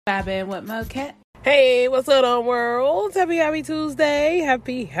Vibing with MoCat. Hey, what's up, on world? Happy Tuesday.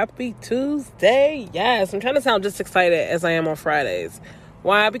 Happy Tuesday. Yes, I'm trying to sound just excited as I am on Fridays.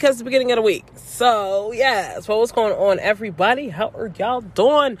 Why? Because it's the beginning of the week. So, yes. Well, what's going on, everybody? How are y'all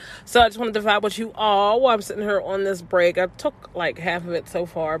doing? So, I just wanted to vibe with you all while I'm sitting here on this break. I took like half of it so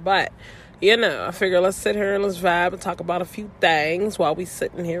far, but, I figure let's sit here and let's vibe and talk about a few things while we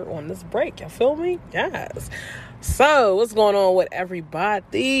sitting here on this break. Y'all feel me? Yes. So, what's going on with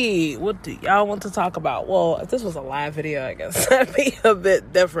everybody? What do y'all want to talk about? Well, if this was a live video, I guess that'd be a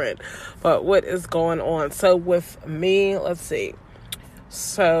bit different. But what is going on? So, with me, let's see.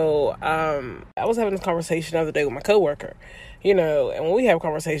 So, I was having this conversation the other day with my coworker, and when we have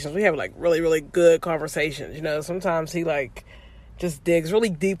conversations, we have, like, really, really good conversations, Sometimes he, like, just digs really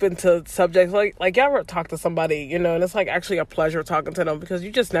deep into subjects. Like y'all ever talk to somebody, and it's, like, actually a pleasure talking to them because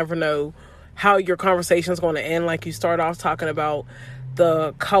you just never know how your conversation is going to end. Like, you start off talking about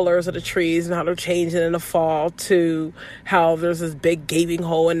the colors of the trees and how they're changing in the fall to how there's this big gaping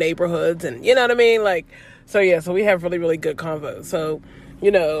hole in neighborhoods, and you know what I mean? Like, so we have really, really good convos. So,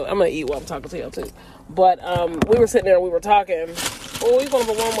 I'm going to eat while I'm talking to y'all too. But, we were sitting there and we were talking. Oh, you're going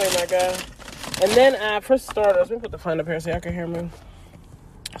to go one way, my guy. And then, for starters, let me put the phone up here so y'all can hear me.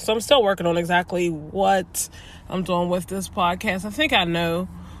 So I'm still working on exactly what I'm doing with this podcast. I think I know.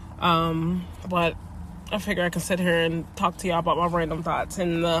 But I figure I can sit here and talk to y'all about my random thoughts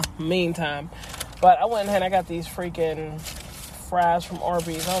in the meantime. But I went ahead and I got these freaking fries from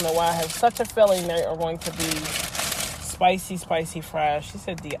Arby's. I don't know why I have such a feeling they are going to be spicy fries. She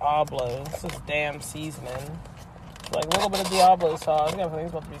said Diablo. This is damn seasoning. Like, a little bit of Diablo sauce.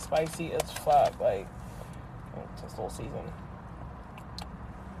 Everything's supposed to be spicy as fuck. Like, just a little season.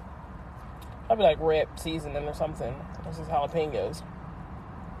 Probably like rib seasoning or something. This is jalapenos.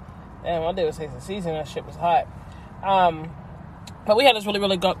 And one day was tasting seasoning, that shit was hot. But we had this really,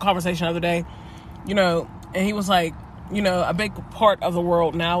 really good conversation the other day, and he was like, a big part of the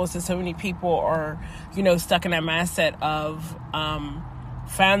world now is that so many people are, stuck in that mindset of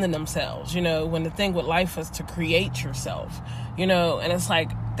finding themselves, when the thing with life is to create yourself, and it's like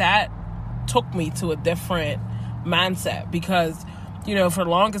that took me to a different mindset because, for the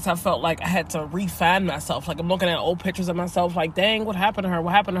longest I felt like I had to refine myself. Like, I'm looking at old pictures of myself like, dang, what happened to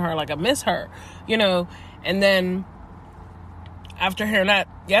her? Like, I miss her, and then after hearing that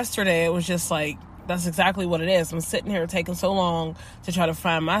yesterday, it was just like, that's exactly what it is. I'm sitting here taking so long to try to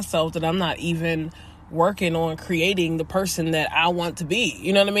find myself that I'm not even working on creating the person that I want to be.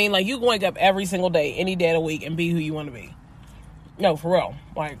 You know what I mean? Like, you can wake up every single day, any day of the week, and be who you want to be. No, for real.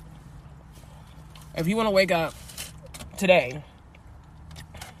 Like, if you want to wake up today,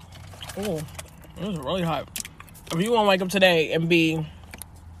 oh, this is really hot. If you want to wake up today and be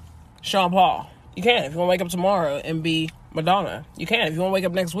Sean Paul, you can. If you want to wake up tomorrow and be Madonna, you can. If you want to wake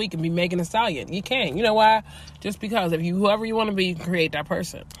up next week and be Megan Thee Stallion, you can. You know why? Just because whoever you want to be, you can create that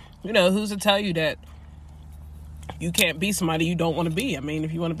person. Who's to tell you that you can't be somebody you don't want to be? I mean,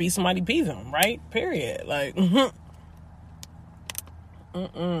 if you want to be somebody, be them, right? Period. Like, I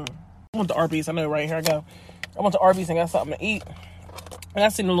went to Arby's. I know, right? Here I go. I went to Arby's and got something to eat. And I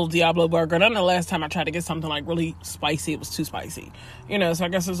seen a little Diablo burger. And I know the last time I tried to get something like really spicy, it was too spicy. So I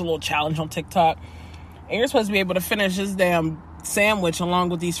guess there's a little challenge on TikTok. And you're supposed to be able to finish this damn sandwich along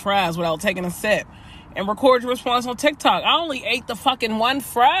with these fries without taking a sip and record your response on TikTok. I only ate the fucking one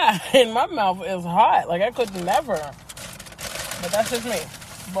fry and my mouth is hot. Like, I could never. But that's just me.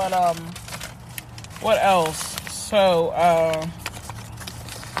 But, what else? So,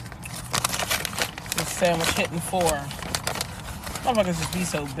 this sandwich hitting 4. Motherfuckers just be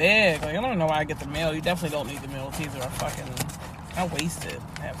so big. Like, I don't know why I get the meal. You definitely don't need the meal. It's either I wasted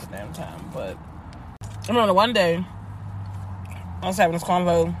half the damn time. But I remember one day I was having this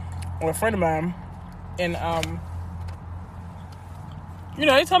convo with a friend of mine, and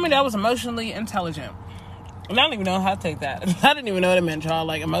they told me that I was emotionally intelligent, and I don't even know how to take that. I didn't even know what it meant, y'all.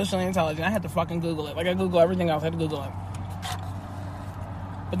 Like, emotionally intelligent, I had to fucking Google it. Like, I Google everything else, I had to Google it.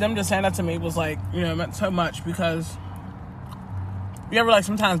 But them just saying that to me was like, it meant so much, because you ever, like,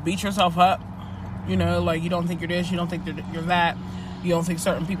 sometimes beat yourself up, like, you don't think you're this, you don't think you're that, you don't think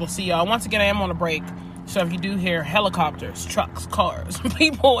certain people see y'all. Once again, I am on a break. So if you do hear helicopters, trucks, cars,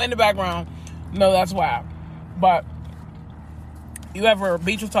 people in the background, no, that's why. But you ever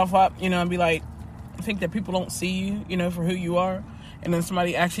beat yourself up, and be like, think that people don't see you, for who you are, and then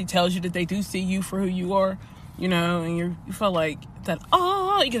somebody actually tells you that they do see you for who you are, and you feel like that,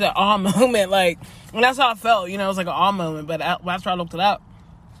 you get that moment, like, and that's how I felt, it was like an awe moment. But after I looked it up,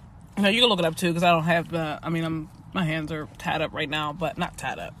 you can look it up too, because I don't have my hands are tied up right now, but not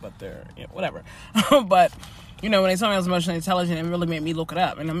tied up, but they're, whatever. But you know, when they told me I was emotionally intelligent, it really made me look it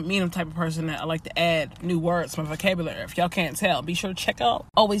up. And I'm the type of person that I like to add new words to my vocabulary. If y'all can't tell, be sure to check out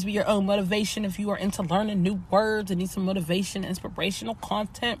Always Be Your Own Motivation if you are into learning new words and need some motivation, inspirational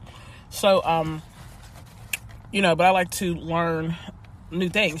content. So, you know, but I like to learn new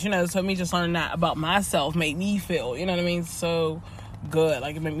things, you know, so me just learning that about myself made me feel, you know what I mean, so good.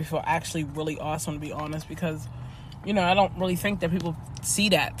 Like, it made me feel actually really awesome, to be honest, because, you know, I don't really think that people see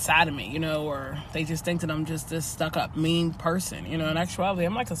that side of me, you know, or they just think that I'm just this stuck-up, mean person, you know. In actuality,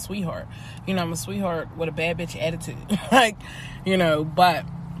 I'm like a sweetheart, you know. I'm a sweetheart with a bad bitch attitude, like, you know, but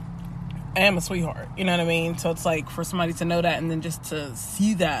I am a sweetheart, you know what I mean. So it's like, for somebody to know that and then just to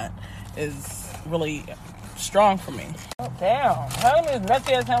see that is really strong for me. Oh, damn. How many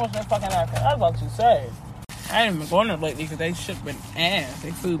messy ass sandwiches in fucking Africa? I was about to say. I ain't been going there lately because they shit been ass.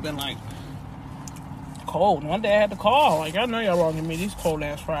 They food been like cold. One day I had to call. Like, I know y'all won't give me these cold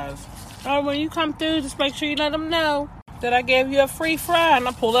ass fries. Oh, when you come through, just make sure you let them know that I gave you a free fry. And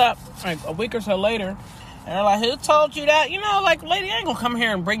I pulled up like a week or so later. And they're like, who told you that? You know, like, lady, I ain't gonna come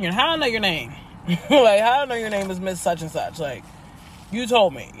here and bring you. How I know your name? Like, how I know your name is Miss Such and Such? Like, you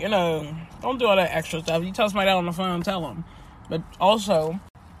told me, you know, don't do all that extra stuff. You tell somebody that on the phone, tell them. But also,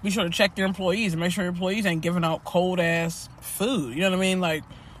 be sure to check your employees and make sure your employees ain't giving out cold-ass food. You know what I mean? Like,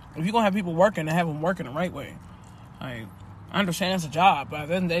 if you're going to have people working, to have them working the right way. Like, I understand it's a job, but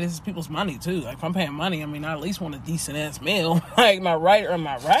then this is people's money, too. Like, if I'm paying money, I mean, I at least want a decent-ass meal. Like, am I right or am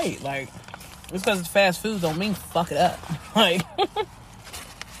I right? Like, just because it's fast food don't mean fuck it up. Like,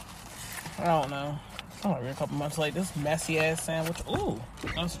 I don't know. I'm gonna be a couple months late. This messy ass sandwich. Ooh,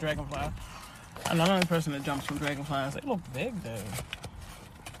 that's a dragonfly. I'm not the only person that jumps from dragonflies. They look big though.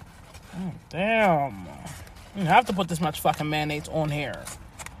 Oh, damn. You have to put this much fucking mayonnaise on here.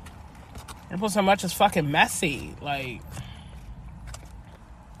 You put so much, it's fucking messy. Like,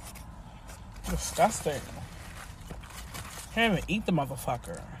 disgusting. Can't even eat the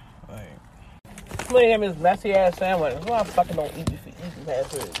motherfucker. Like, somebody gave me this messy ass sandwich. That's why I fucking don't eat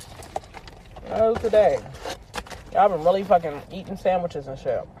fast food. Oh, today. Y'all been really fucking eating sandwiches and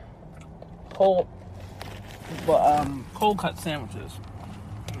shit. Cold cut sandwiches.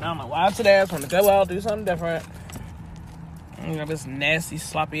 I don't know why today I just want to go out, do something different. You know, this nasty,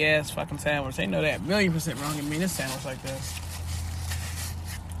 sloppy ass fucking sandwich. They know that 1,000,000% wrong. Give me this sandwich like this.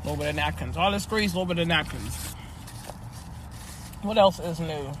 A little bit of napkins. All this grease, a little bit of napkins. What else is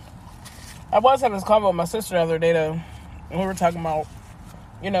new? I was having this convo with my sister the other day, though. And we were talking about,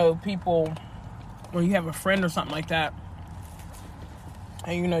 you know, people, when you have a friend or something like that,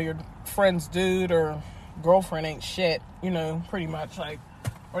 and you know your friend's dude or girlfriend ain't shit, you know, pretty much, like,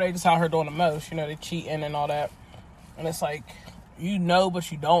 or they just out here doing the most, you know, they cheating and all that, and it's like, you know,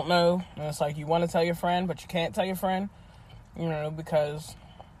 but you don't know, and it's like, you want to tell your friend, but you can't tell your friend, you know, because,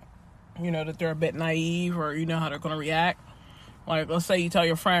 you know, that they're a bit naive, or you know how they're going to react. Like, let's say you tell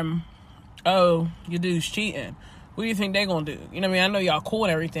your friend, oh, your dude's cheating. What do you think they're going to do? You know what I mean? I know y'all cool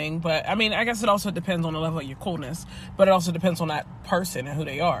and everything, but, I mean, I guess it also depends on the level of your coolness, but it also depends on that person and who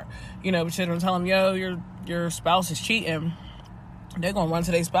they are. You know, but you're going to tell them, yo, your spouse is cheating. They're going to run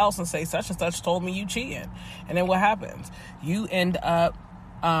to their spouse and say, such and such told me you cheating. And then what happens? You end up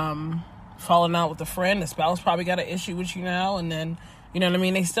falling out with a friend. The spouse probably got an issue with you now, and then, you know what I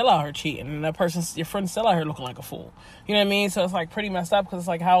mean? They still out here cheating, and your friend's still out here looking like a fool. You know what I mean? So it's, like, pretty messed up, because it's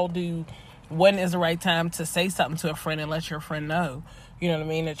like, when is the right time to say something to a friend and let your friend know, you know what I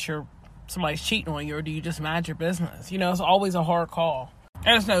mean, that somebody's cheating on you, or do you just mind your business? You know, it's always a hard call.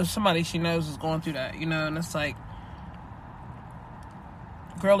 I just know somebody she knows is going through that, you know, and it's like,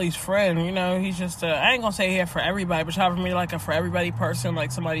 girlie's friend, you know, he's just, I ain't gonna say here for everybody, but however me like a for everybody person,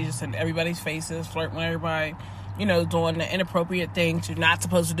 like somebody just in everybody's faces, flirting with everybody, you know, doing the inappropriate things you're not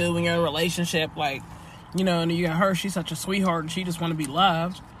supposed to do when you're in a relationship, like, you know, and you got her, she's such a sweetheart, and she just want to be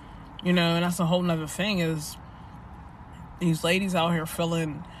loved. You know, and that's a whole nother thing, is these ladies out here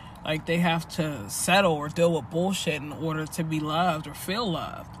feeling like they have to settle or deal with bullshit in order to be loved or feel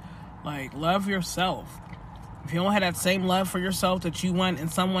loved. Like, love yourself. If you don't have that same love for yourself that you want in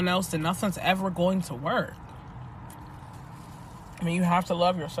someone else, then nothing's ever going to work. I mean, you have to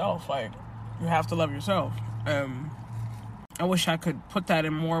love yourself. Like, you have to love yourself. I wish I could put that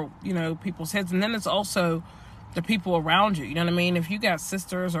in more, you know, people's heads. And then it's also the people around you, you know what I mean? If you got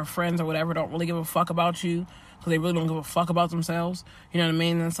sisters or friends or whatever don't really give a fuck about you, because they really don't give a fuck about themselves, you know what I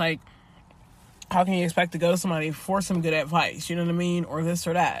mean? And it's like, how can you expect to go to somebody for some good advice, you know what I mean? Or this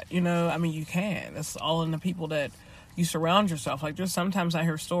or that, you know? I mean, you can. It's all in the people that you surround yourself. Like, there's sometimes I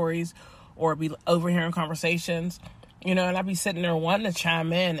hear stories or be overhearing conversations, you know, and I be sitting there wanting to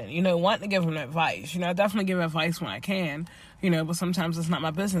chime in and, you know, wanting to give them advice. You know, I definitely give advice when I can, you know, but sometimes it's not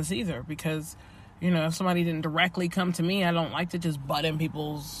my business either, because, You know, if somebody didn't directly come to me, I don't like to just butt in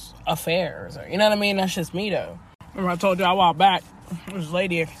people's affairs. Or, you know what I mean? That's just me, though. Remember I told you a while back, this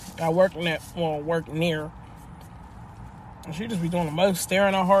lady I worked near, and she just be doing the most,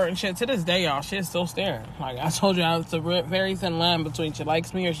 staring at her and shit. To this day, y'all, she's still staring. Like, I told you, it's a very thin line between she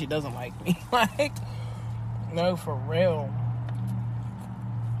likes me or she doesn't like me. Like, no, for real.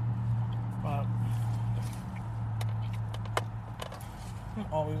 But I'm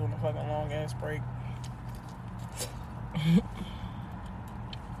always on a fucking long-ass break.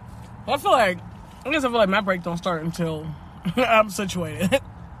 I guess I feel like my break don't start until I'm situated.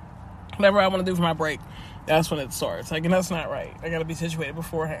 Whatever I want to do for my break, that's when it starts. Like, and that's not right. I gotta be situated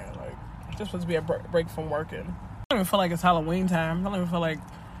beforehand. Like, it's just supposed to be a break from working. I don't even feel like it's Halloween time. I don't even feel like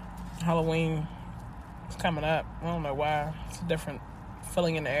Halloween is coming up. I don't know why. It's a different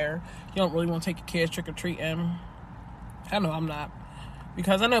feeling in the air. You don't really want to take your kids trick-or-treating. I know I'm not.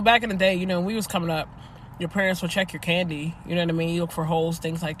 Because I know back in the day, you know, when we was coming up, your parents will check your candy, you know what I mean? You look for holes,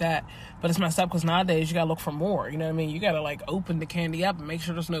 things like that. But it's messed up because nowadays you gotta look for more, you know what I mean? You gotta, like, open the candy up and make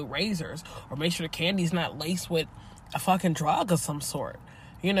sure there's no razors, or make sure the candy's not laced with a fucking drug of some sort.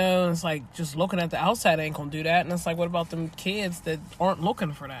 You know, it's like, just looking at the outside ain't gonna do that. And it's like, what about them kids that aren't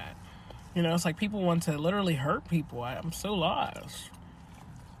looking for that? You know, it's like people want to literally hurt people. I'm so lost.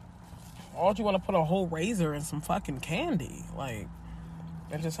 Why would you want to put a whole razor in some fucking candy? Like,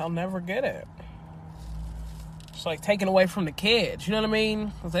 I'll never get it. It's like taken away from the kids, you know what I mean?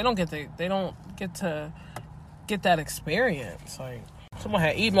 Because they don't get to get that experience. Like, someone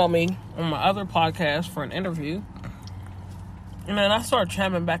had emailed me on my other podcast for an interview, and then I started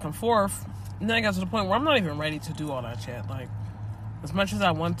chamming back and forth, and then I got to the point where I'm not even ready to do all that shit. Like, as much as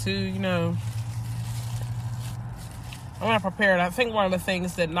I want to, you know, I'm not prepared. I think one of the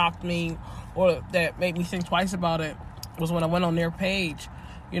things that knocked me, or that made me think twice about it, was when I went on their page.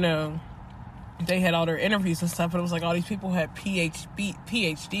 You know, they had all their interviews and stuff, and it was like all these people had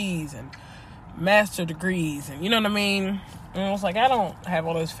PhDs and master degrees, and you know what I mean? And I was like, I don't have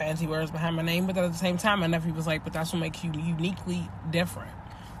all those fancy words behind my name, but at the same time, my nephew was like, but that's what makes you uniquely different,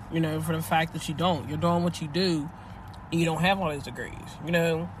 you know, for the fact that you're doing what you do, and you don't have all those degrees, you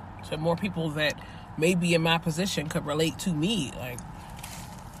know? So more people that may be in my position could relate to me, like.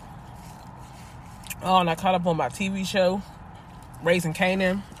 Oh, and I caught up on my TV show, Raising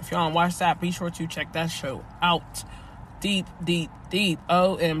Kanan. If y'all don't watch that, be sure to check that show out. Deep.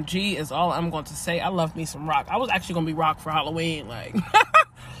 OMG is all I'm going to say. I love me some rock. I was actually going to be rock for Halloween. Like,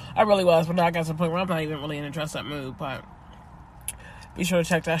 I really was. But now I got to the point where I'm not even really in a dress-up mood. But be sure to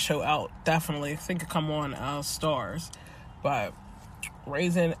check that show out. Definitely. I think it come on Stars. But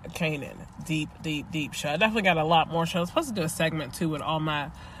Raising Kanan. Deep show. I definitely got a lot more shows. I'm supposed to do a segment, too, with all my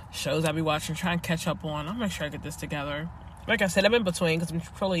shows I be watching, try and catch up on. I'll make sure I get this together. Like I said, I'm in between because I'm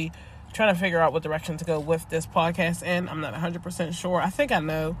really trying to figure out what direction to go with this podcast in. I'm not 100% sure. I think I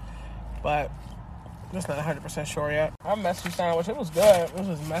know, but I'm just not 100% sure yet. Our messy sandwich, it was good. It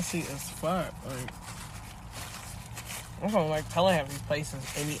was messy as fuck. Like, I'm gonna like telling half these places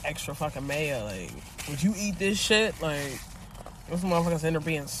any extra fucking mayo. Like, would you eat this shit? Like, those motherfuckers end up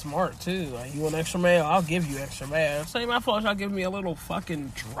being smart too. Like, you want extra mayo? I'll give you extra mayo. It's ain't my fault y'all give me a little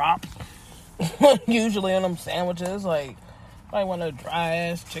fucking drop. Usually on them sandwiches, like, I want a dry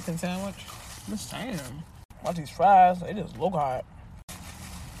ass chicken sandwich. I'm just saying. Watch these fries, they just look hot.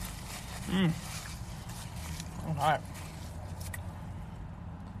 Hot.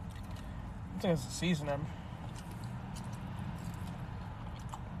 I think it's the seasoning.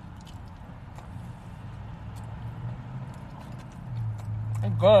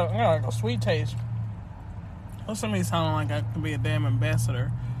 It's good. It got like a sweet taste. Listen to me sounding like I could be a damn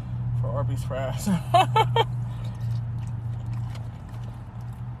ambassador for Arby's fries. I'm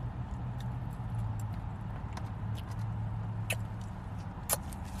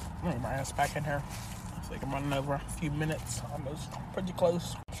gonna get my ass back in here. I think I'm running over a few minutes. Almost pretty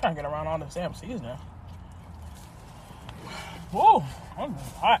close. I'm trying to get around all this damn seasoning. Whoa, I'm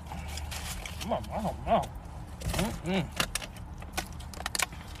hot. I don't know. I'm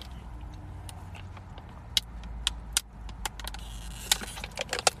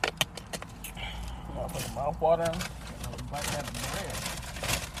gonna put the mouth water in. I'm bite that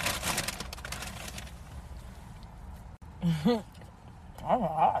bread. I'm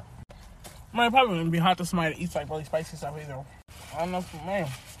hot. Man, it probably wouldn't be hot to somebody that eats like really spicy stuff either. I don't know, man.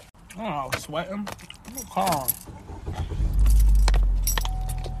 I don't know, sweating. I'm calm.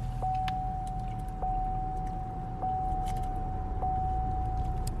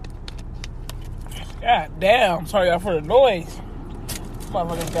 God damn, sorry y'all for the noise.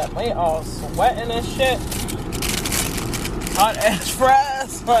 Motherfuckers got me all sweating and shit. Hot ass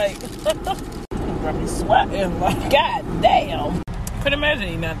fries, like. I be sweating. Like, god damn. Couldn't imagine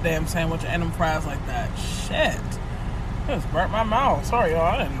eating that damn sandwich and them fries like that. Shit. I just burnt my mouth. Sorry, y'all.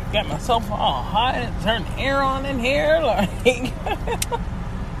 I didn't get myself all hot and turn the air on in here. Like, that's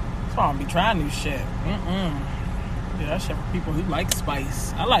why I be trying new shit. Yeah, that shit for people who like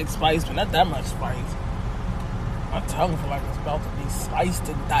spice. I like spice, but not that much spice. My tongue feel like it's about to be sliced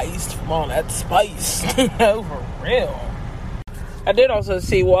and diced from all that spice. For real. I did also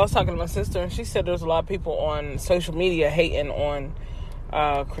see, I was talking to my sister, and she said there's a lot of people on social media hating on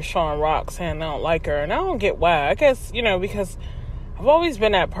Chrisean Rock, saying they don't like her. And I don't get why. I guess, because I've always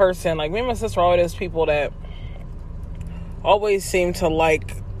been that person. Like, me and my sister are always those people that always seem to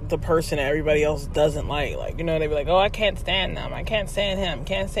like the person that everybody else doesn't like. Like, they be like, oh, I can't stand them. I can't stand him.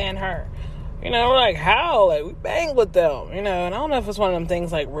 Can't stand her. We're like, how? Like, we bang with them, and I don't know if it's one of them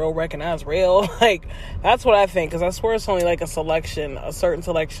things like real recognize real. Like, that's what I think, because I swear it's only like a certain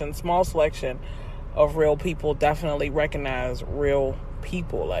selection, small selection of real people definitely recognize real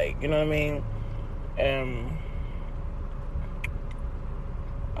people. Like, you know what I mean?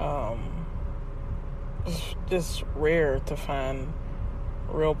 It's just rare to find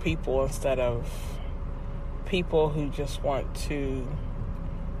real people instead of people who just want to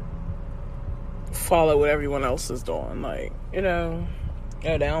follow what everyone else is doing. Like, they don't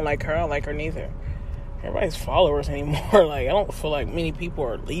like her, I don't like her neither. Everybody's followers anymore. Like, I don't feel like many people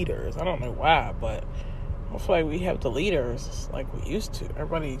are leaders. I don't know why, but I don't feel like we have the leaders like we used to.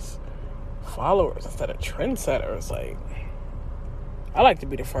 Everybody's followers instead of trendsetters. Like, I like to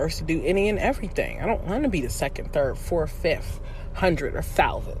be the first to do any and everything. I don't want to be the second, third, fourth, fifth, 100 or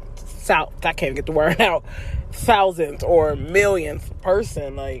 1,000. I can't get the word out. 1,000th or millionth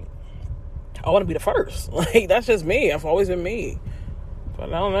person. Like, I want to be the first. Like, that's just me. I've always been me.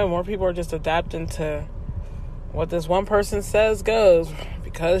 But I don't know. More people are just adapting to what this one person says goes.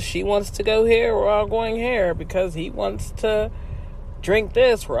 Because she wants to go here, we're all going here. Because he wants to drink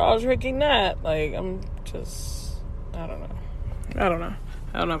this, we're all drinking that. Like, I don't know. I don't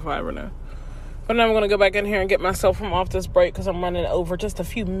know if I ever know. But now I'm going to go back in here and get myself from off this break because I'm running over just a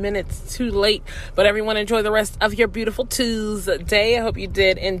few minutes too late. But everyone, enjoy the rest of your beautiful Tuesday. I hope you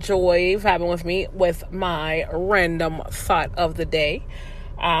did enjoy vibing with me with my random thought of the day.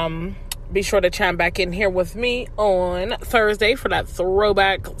 Be sure to chime back in here with me on Thursday for that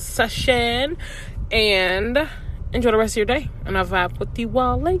throwback session. And enjoy the rest of your day. And I'll vibe with you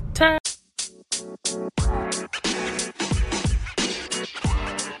all later.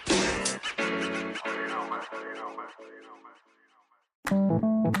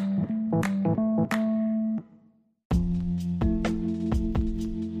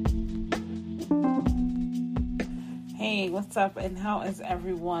 Hey, what's up, and how is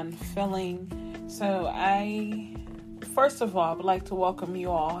everyone feeling? So I, first of all, would like to welcome you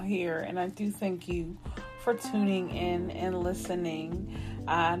all here, and I do thank you for tuning in and listening.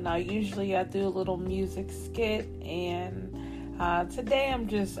 Now, usually I do a little music skit, and today I'm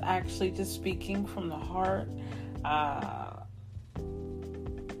just speaking from the heart.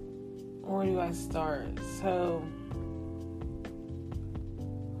 Where do I start? So,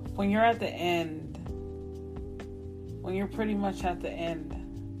 when you're at the end, when you're pretty much at the end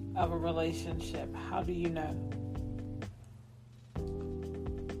of a relationship, how do you know?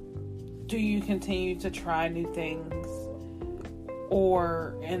 Do you continue to try new things?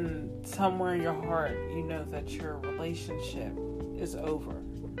 Or somewhere in your heart, you know that your relationship is over?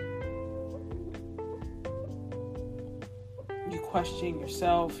 You question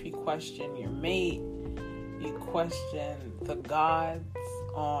yourself, you question your mate, you question the gods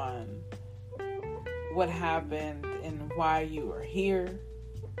on what happened and why you are here.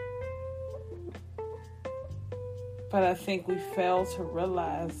 But I think we fail to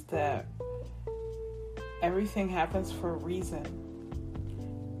realize that everything happens for a reason.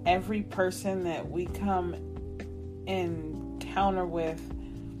 Every person that we come into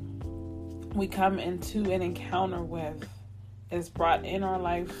an encounter with is brought in our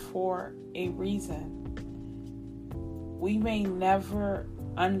life for a reason. We may never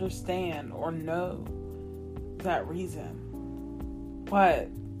understand or know that reason, but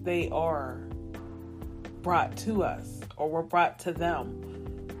they are brought to us, or we're brought to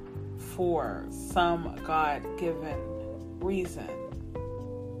them for some God-given reason.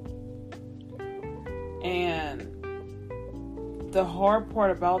 And the hard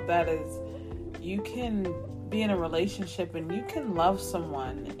part about that is you can be in a relationship and you can love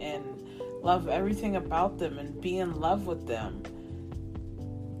someone and love everything about them and be in love with them,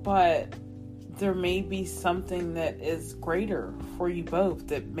 but there may be something that is greater for you both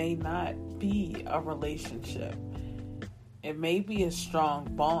that may not be a relationship. It may be a strong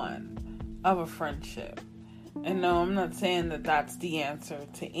bond, of a friendship. And no, I'm not saying that that's the answer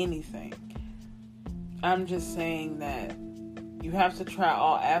to anything. I'm just saying that you have to try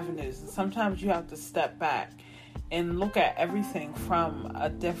all avenues. And sometimes you have to step back and look at everything from a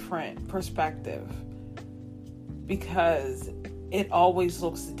different perspective. Because it always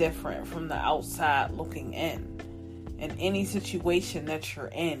looks different from the outside looking in. In any situation that you're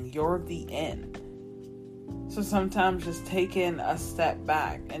in, you're the in. So sometimes just taking a step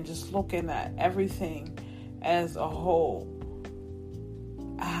back and just looking at everything as a whole.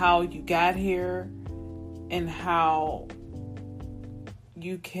 How you got here and how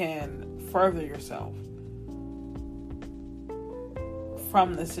you can further yourself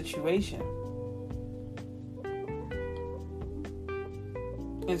from the situation.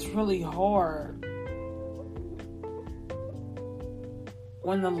 It's really hard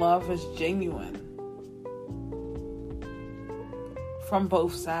when the love is genuine from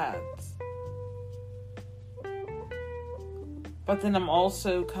both sides. But then I'm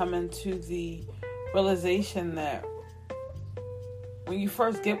also coming to the realization that when you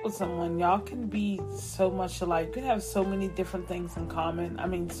first get with someone, y'all can be so much alike. You can have so many different things in common. I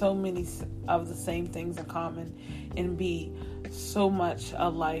mean, so many of the same things in common and be so much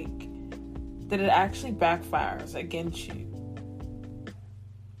alike that it actually backfires against you.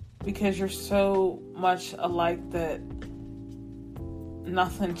 Because you're so much alike that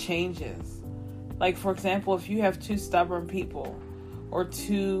nothing changes. Like, for example, if you have two stubborn people or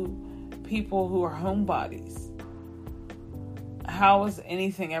two people who are homebodies, how is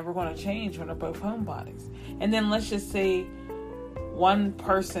anything ever going to change when they're both homebodies? And then let's just say one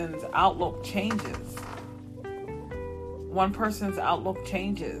person's outlook changes. One person's outlook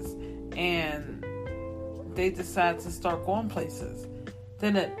changes and they decide to start going places.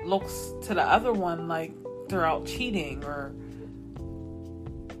 Then it looks to the other one like they're out cheating or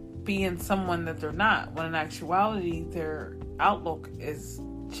being someone that they're not, when in actuality their outlook is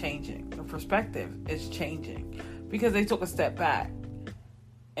changing, their perspective is changing, because they took a step back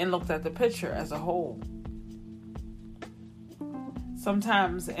and looked at the picture as a whole.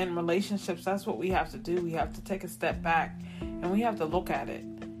 Sometimes in relationships, that's what we have to do. We have to take a step back and we have to look at it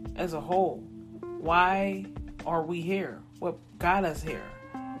as a whole. Why are we here? What got us here?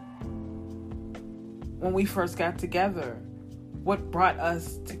 When we first got together, what brought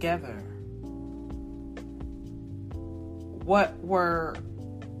us together? What were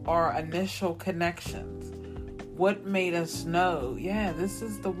our initial connections? What made us know, yeah, this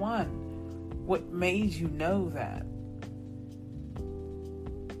is the one? What made you know that?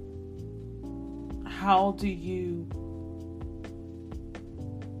 How do you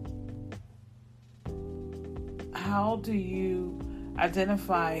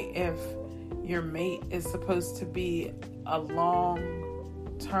identify if your mate is supposed to be a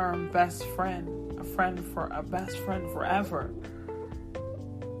long-term best friend, a best friend forever,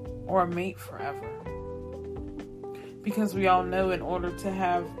 or a mate forever? Because we all know in order to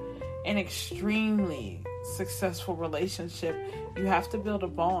have an extremely successful relationship, you have to build a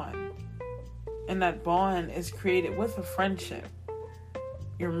bond. And that bond is created with a friendship.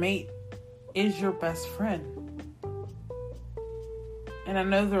 Your mate is your best friend. And I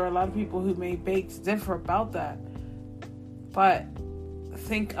know there are a lot of people who may beg to differ about that. But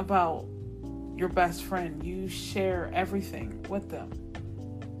think about your best friend. You share everything with them.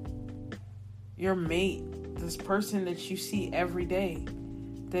 Your mate, this person that you see every day,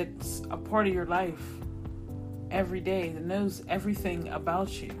 that's a part of your life every day, that knows everything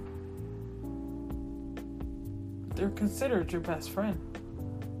about you. They're considered your best friend.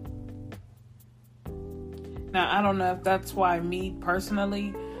 Now, I don't know if that's why me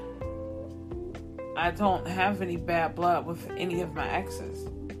personally, I don't have any bad blood with any of my exes.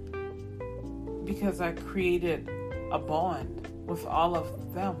 Because I created a bond with all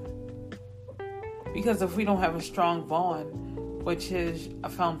of them. Because if we don't have a strong bond, which is a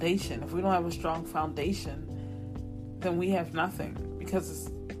foundation, if we don't have a strong foundation, then we have nothing. Because it's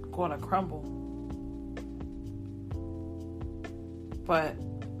going to crumble. But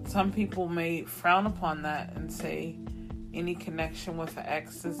some people may frown upon that and say any connection with an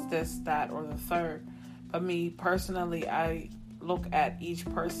ex is this, that, or the third. But me personally, I look at each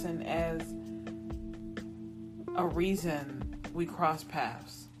person as a reason we crossed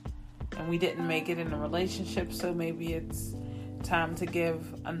paths. And we didn't make it in a relationship, so maybe it's time to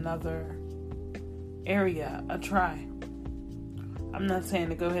give another area a try. I'm not saying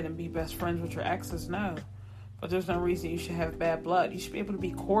to go ahead and be best friends with your exes, no. But there's no reason you should have bad blood. You should be able to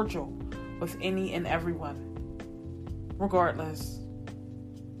be cordial with any and everyone, regardless.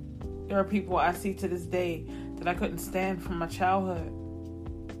 There are people I see to this day that I couldn't stand from my childhood.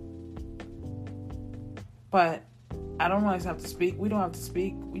 But I don't always have to speak. We don't have to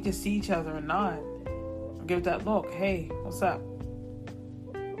speak. We just see each other and nod. Give that look. Hey, what's up?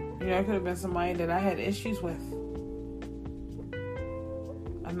 You know, it could have been somebody that I had issues with.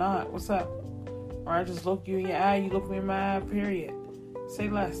 I nod. What's up? Or I just look you in your eye. You look me in my eye, period. Say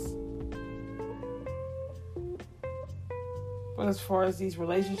less. But as far as these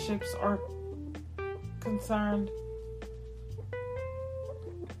relationships are concerned,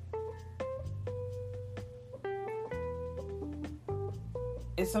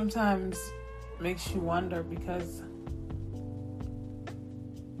 it sometimes makes you wonder, because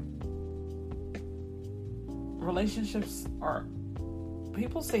relationships are,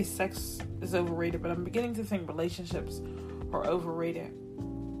 people say sex is overrated, but I'm beginning to think relationships are overrated.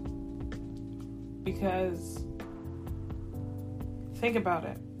 Because think about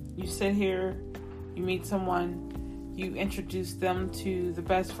it. You sit here, you meet someone, you introduce them to the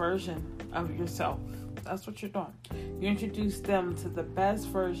best version of yourself. That's what you're doing. You introduce them to the best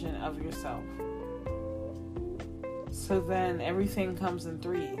version of yourself. So then everything comes in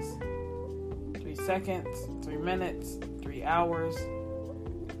threes. 3 seconds, 3 minutes, 3 hours,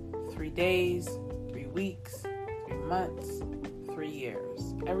 3 days, 3 weeks, 3 months, 3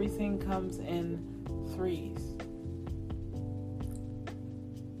 years. Everything comes in threes.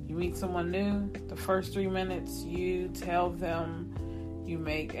 You meet someone new, the first 3 minutes you tell them you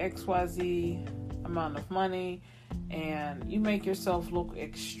make XYZ amount of money, and you make yourself look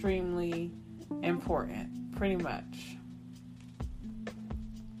extremely important, pretty much.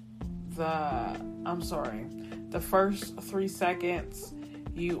 The first 3 seconds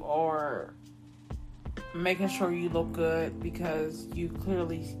you are making sure you look good, because you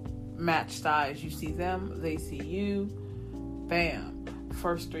clearly match styles. You see them, they see you. Bam.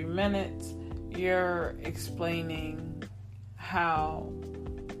 First 3 minutes you're explaining how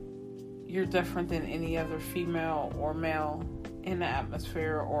you're different than any other female or male in the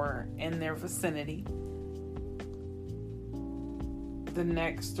atmosphere or in their vicinity. The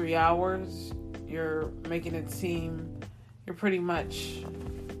next 3 hours, you're making it seem you're pretty much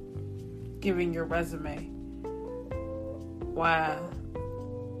giving your resume why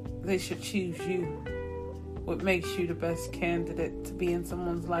they should choose you, what makes you the best candidate to be in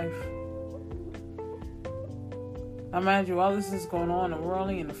someone's life. Now, mind you, all this is going on, and we're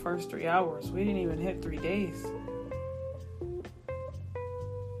only in the first 3 hours. We didn't even hit 3 days.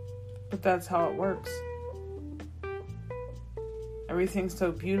 But that's how it works. Everything's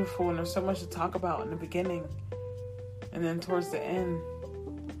so beautiful, and there's so much to talk about in the beginning. And then towards the end,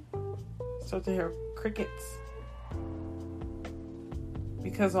 start to hear crickets.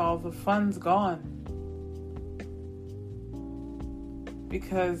 Because all the fun's gone.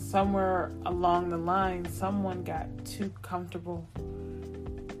 Because somewhere along the line, someone got too comfortable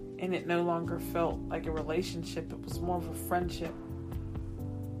and it no longer felt like a relationship. It was more of a friendship.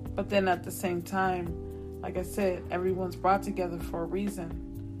 But then at the same time, like I said, everyone's brought together for a reason.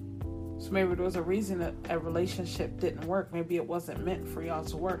 So maybe there was a reason that a relationship didn't work. Maybe it wasn't meant for y'all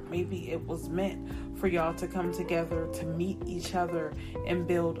to work. Maybe it was meant for y'all to come together, to meet each other and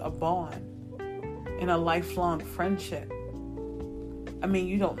build a bond and a lifelong friendship. I mean,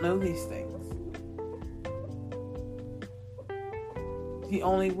 you don't know these things. The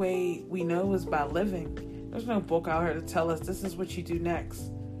only way we know is by living. There's no book out here to tell us this is what you do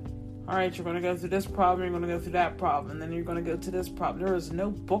next. All right, you're going to go through this problem, you're going to go through that problem, and then you're going to go to this problem. There is no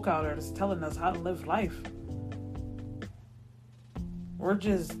book out there that's telling us how to live life. We're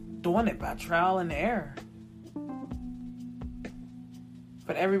just doing it by trial and error.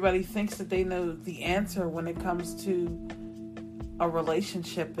 But everybody thinks that they know the answer when it comes to a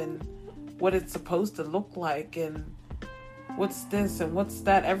relationship and what it's supposed to look like and what's this and what's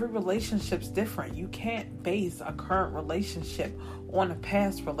that. Every relationship's different. You can't base a current relationship on a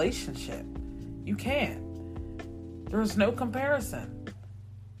past relationship. You can't. There's no comparison.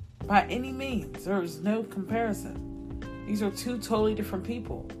 By any means, there is no comparison. These are two totally different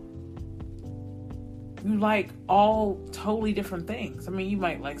people. You like all totally different things. I mean, you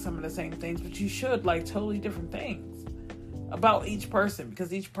might like some of the same things, but you should like totally different things about each person,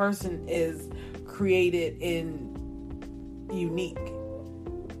 because each person is created in unique.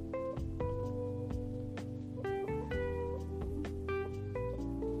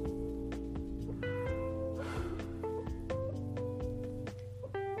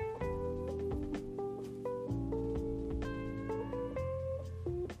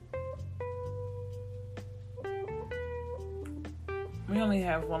 We only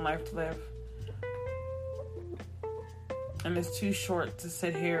have one life to live. And it's too short to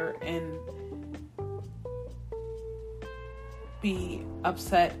sit here and be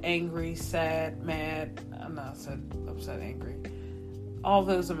upset, angry, sad, mad. I said upset, angry. All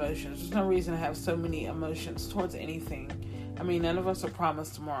those emotions. There's no reason to have so many emotions towards anything. I mean, none of us are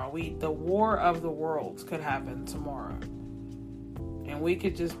promised tomorrow. The war of the worlds could happen tomorrow. And we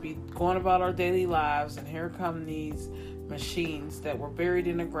could just be going about our daily lives, and here come these machines that were buried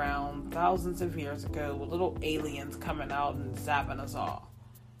in the ground thousands of years ago with little aliens coming out and zapping us all.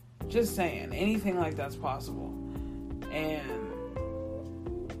 Just saying, anything like that's possible. And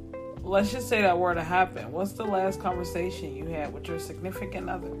let's just say that were to happen. What's the last conversation you had with your significant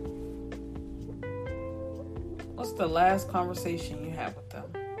other? What's the last conversation you had with them?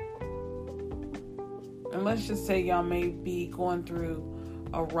 And let's just say y'all may be going through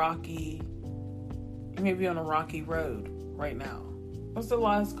you may be on a rocky road right now. What's the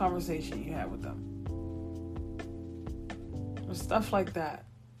last conversation you had with them? Or stuff like that.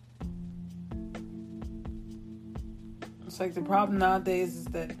 It's like the problem nowadays is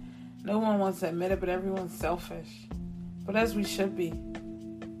that no one wants to admit it, but everyone's selfish. But as we should be.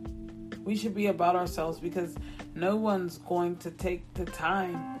 We should be about ourselves, because no one's going to take the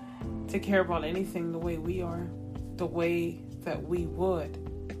time to care about anything the way we are, the way that we would.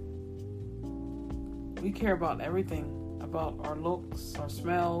 We care about everything, about our looks, our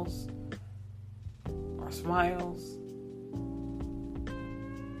smells, our smiles,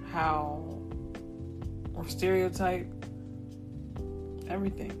 how we're stereotyped,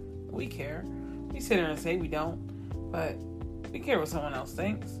 everything. We care. We sit there and say we don't, but we care what someone else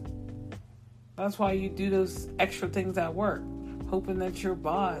thinks. That's why you do those extra things at work, hoping that your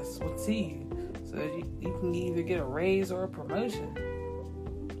boss would see you so that you can either get a raise or a promotion.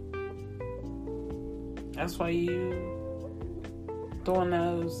 That's why you doing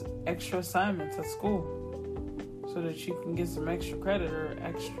those extra assignments at school so that you can get some extra credit or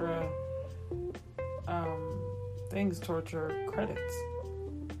extra things towards your credits.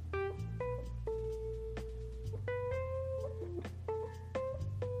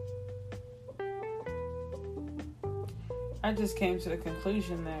 I just came to the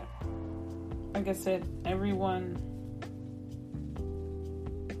conclusion that, like I said, everyone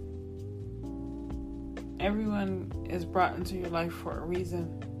is brought into your life for a reason.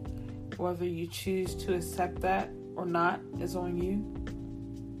 Whether you choose to accept that or not is on you.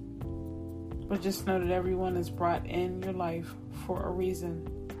 But just know that everyone is brought in your life for a reason.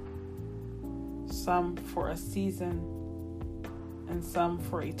 Some for a season and some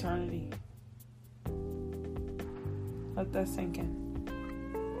for eternity. Let that sink in.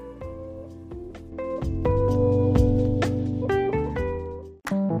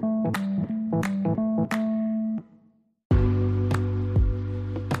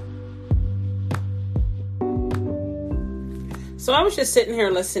 So I was just sitting here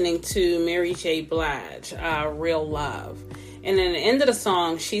listening to Mary J. Blige, Real Love. And in the end of the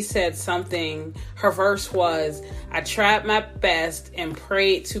song, she said something. Her verse was, I tried my best and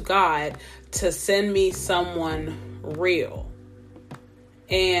prayed to God to send me someone real.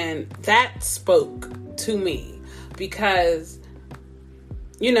 And that spoke to me because,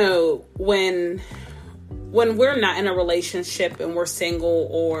 you know, when we're not in a relationship and we're single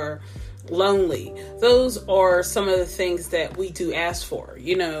or lonely, those are some of the things that we do ask for.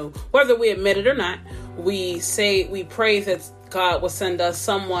 You know, whether we admit it or not, we pray that God will send us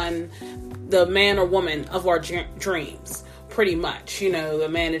someone, the man or woman of our dreams, pretty much. You know, the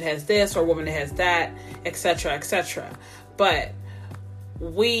man that has this or woman that has that, etc., etc. But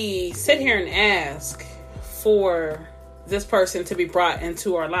we sit here and ask for this person to be brought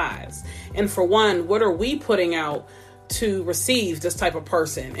into our lives. And for one, what are we putting out to receive this type of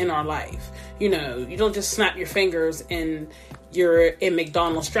person in our life? You know, you don't just snap your fingers and you're in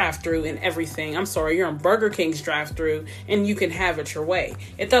McDonald's drive-thru and everything. I'm sorry, you're in Burger King's drive-thru and you can have it your way.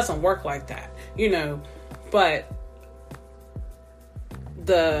 It doesn't work like that, you know. But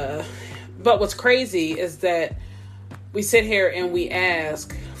what's crazy is that we sit here and we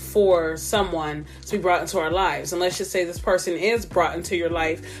ask for someone to be brought into our lives. And let's just say this person is brought into your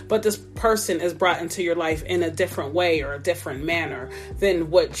life, but this person is brought into your life in a different way or a different manner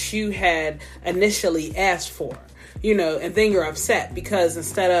than what you had initially asked for, you know, and then you're upset because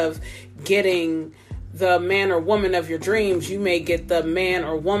instead of getting the man or woman of your dreams, you may get the man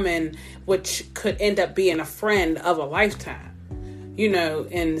or woman which could end up being a friend of a lifetime, you know.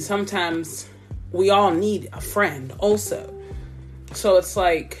 And sometimes we all need a friend also. So it's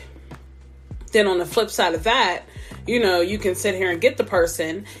like, then on the flip side of that, you know, you can sit here and get the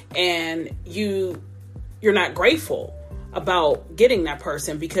person and you're not grateful about getting that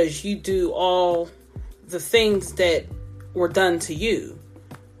person because you do all the things that were done to you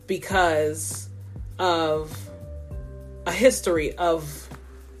because of a history of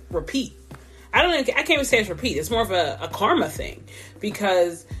repeat. I can't even say it's repeat. It's more of a karma thing,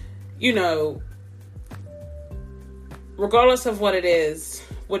 because, regardless of what it is,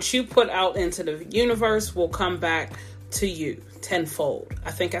 what you put out into the universe will come back to you tenfold.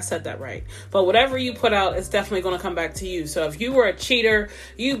 I think I said that right. But whatever you put out is definitely going to come back to you. So if you were a cheater,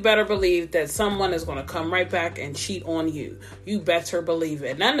 you better believe that someone is going to come right back and cheat on you. You better believe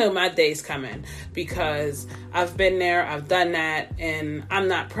it. And I know my day's coming, because I've been there, I've done that, and I'm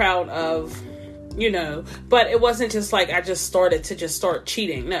not proud of, but it wasn't just like I just started to start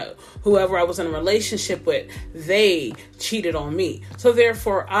cheating. No, whoever I was in a relationship with, they cheated on me. So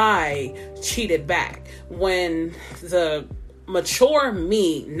therefore I cheated back. When the mature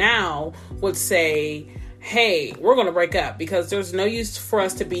me now would say, hey, we're going to break up, because there's no use for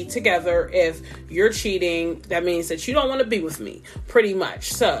us to be together. If you're cheating, that means that you don't want to be with me, pretty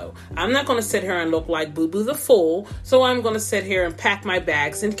much. So I'm not going to sit here and look like Boo Boo the Fool. So I'm going to sit here and pack my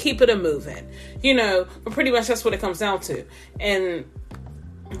bags and keep it a moving, but pretty much that's what it comes down to. And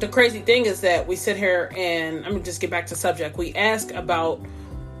the crazy thing is that we sit here and, I'm going to just get back to subject.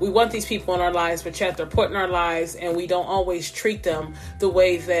 We want these people in our lives, but yet they're put in our lives, and we don't always treat them the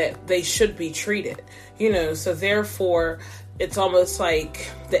way that they should be treated, so therefore it's almost like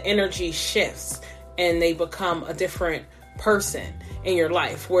the energy shifts and they become a different person in your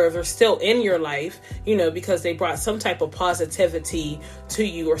life, where they're still in your life, because they brought some type of positivity to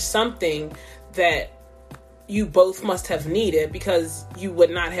you, or something that you both must have needed, because you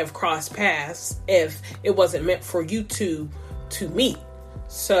would not have crossed paths if it wasn't meant for you to meet.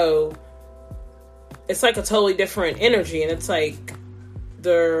 So it's like a totally different energy, and it's like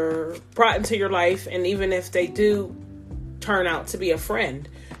they're brought into your life, and even if they do turn out to be a friend,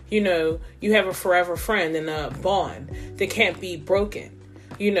 you have a forever friend and a bond that can't be broken,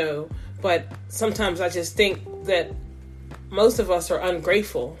 but sometimes I just think that most of us are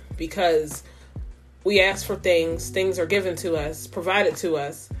ungrateful, because we ask for things are given to us, provided to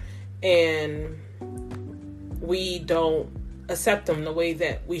us, and we don't accept them the way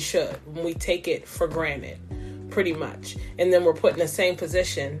that we should. We take it for granted, pretty much. And then we're put in the same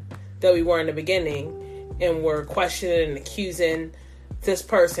position that we were in the beginning, and we're questioning and accusing this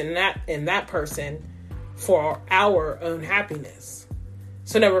person and that person for our own happiness.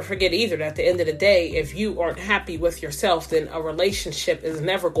 So never forget either that at the end of the day, if you aren't happy with yourself, then a relationship is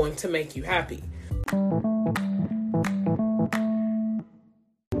never going to make you happy.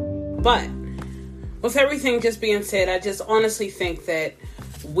 But with everything just being said, I just honestly think that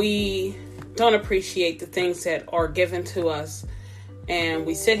we don't appreciate the things that are given to us, and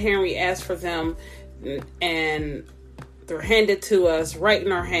we sit here and we ask for them, and they're handed to us right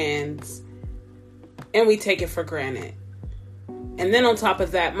in our hands, and we take it for granted. And then on top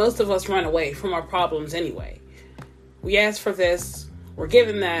of that, most of us run away from our problems anyway. We ask for this, we're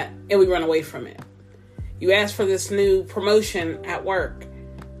given that, and we run away from it. You ask for this new promotion at work,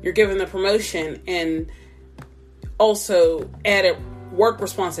 you're given the promotion and also added work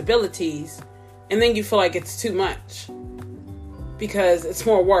responsibilities, and then you feel like it's too much because it's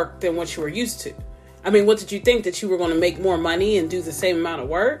more work than what you were used to. I mean, what did you think, that you were going to make more money and do the same amount of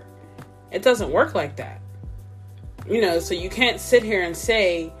work? It doesn't work like that. So you can't sit here and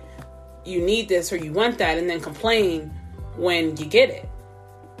say you need this or you want that and then complain when you get it,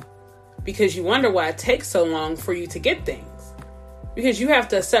 because you wonder why it takes so long for you to get things. Because you have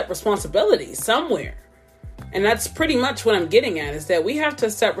to accept responsibility somewhere. And that's pretty much what I'm getting at, is that we have to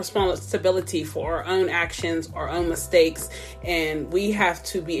accept responsibility for our own actions, our own mistakes, and we have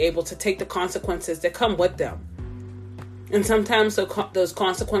to be able to take the consequences that come with them. And sometimes those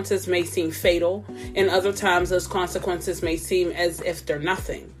consequences may seem fatal, and other times those consequences may seem as if they're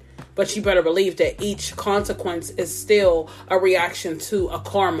nothing. But you better believe that each consequence is still a reaction to a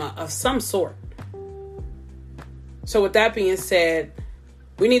karma of some sort. So with that being said,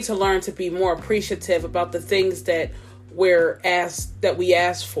 we need to learn to be more appreciative about the things that we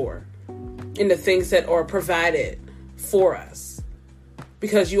ask for, and the things that are provided for us.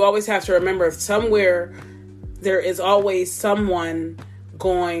 Because you always have to remember, somewhere there is always someone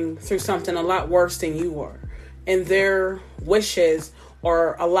going through something a lot worse than you are, and their wishes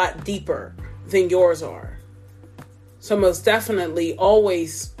are a lot deeper than yours are. So most definitely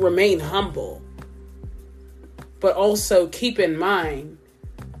always remain humble. But also keep in mind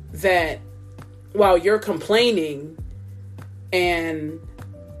that while you're complaining and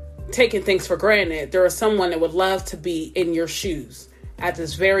taking things for granted, there is someone that would love to be in your shoes at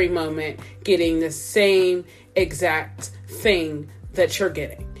this very moment, getting the same exact thing that you're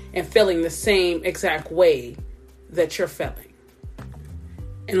getting and feeling the same exact way that you're feeling.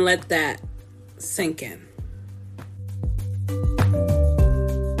 And let that sink in.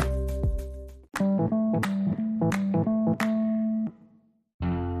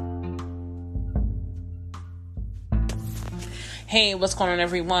 Hey, what's going on,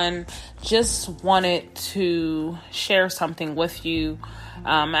 everyone? Just wanted to share something with you.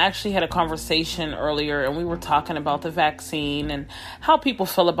 I actually had a conversation earlier, and we were talking about the vaccine and how people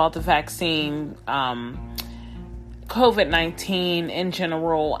feel about the vaccine, COVID-19 in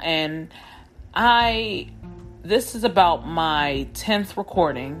general. And this is about my 10th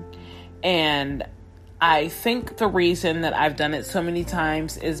recording, and I think the reason that I've done it so many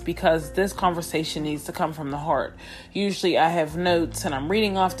times is because this conversation needs to come from the heart. Usually I have notes and I'm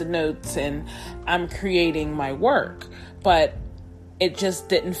reading off the notes and I'm creating my work, but it just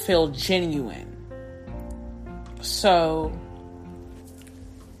didn't feel genuine. So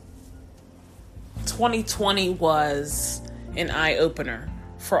 2020 was an eye-opener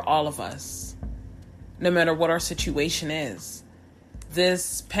for all of us, no matter what our situation is.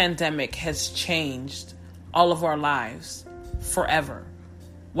 This pandemic has changed all of our lives forever,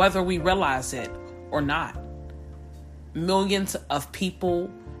 whether we realize it or not. Millions of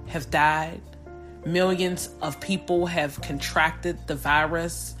people have died. Millions of people have contracted the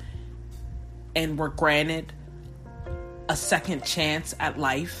virus and were granted a second chance at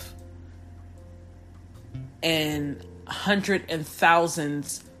life. And hundreds and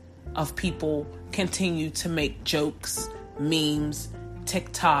thousands of people continue to make jokes, memes,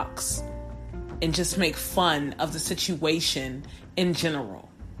 TikToks, and just make fun of the situation in general.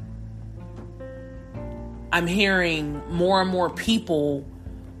 I'm hearing more and more people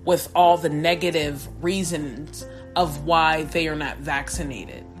with all the negative reasons of why they are not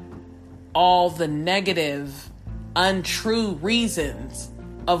vaccinated. All the negative, untrue reasons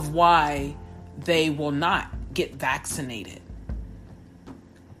of why they will not get vaccinated.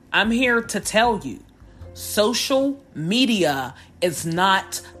 I'm here to tell you, social media is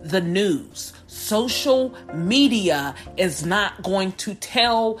not the news. Social media is not going to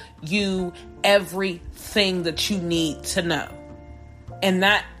tell you everything that you need to know. And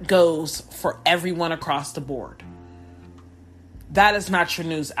that goes for everyone across the board. That is not your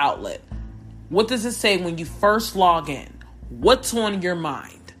news outlet. What does it say when you first log in? What's on your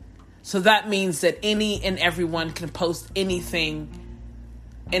mind? So that means that any and everyone can post anything,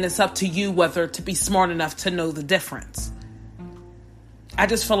 and it's up to you whether to be smart enough to know the difference. I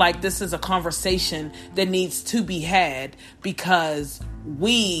just feel like this is a conversation that needs to be had because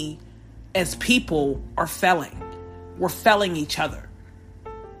we as people are failing. We're failing each other.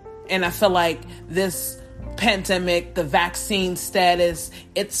 And I feel like this pandemic, the vaccine status,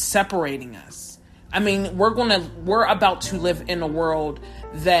 it's separating us. I mean, we're about to live in a world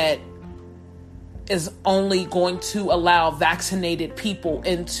that is only going to allow vaccinated people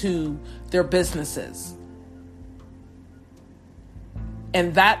into their businesses.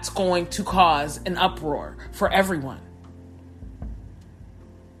 And that's going to cause an uproar for everyone.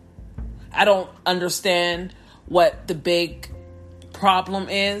 I don't understand what the big problem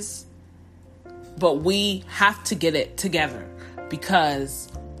is, but we have to get it together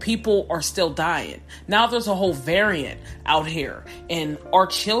because people are still dying. Now there's a whole variant out here, and our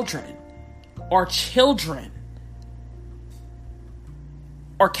children are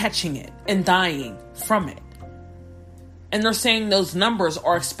catching it and dying from it. And they're saying those numbers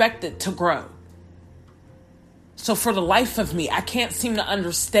are expected to grow. So for the life of me, I can't seem to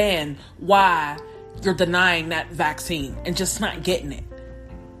understand why you're denying that vaccine and just not getting it.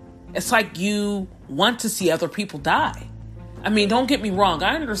 It's like you want to see other people die. I mean, don't get me wrong.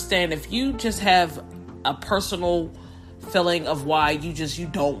 I understand if you just have a personal feeling of why you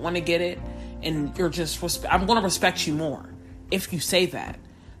don't want to get it, and you're just, I'm going to respect you more if you say that.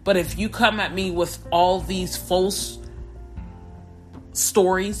 But if you come at me with all these false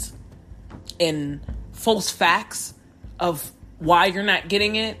stories and false facts of why you're not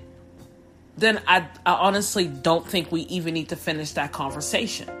getting it, then I honestly don't think we even need to finish that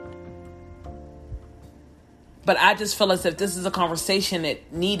conversation. But I just feel as if this is a conversation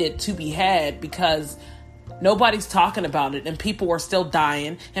that needed to be had because nobody's talking about it, and people are still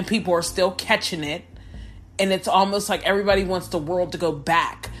dying, and people are still catching it. And it's almost like everybody wants the world to go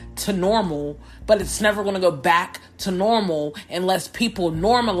back to normal, but it's never going to go back to normal unless people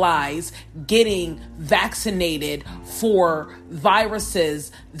normalize getting vaccinated for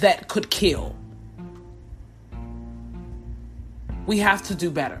viruses that could kill. We have to do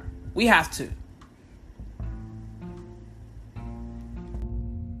better. We have to.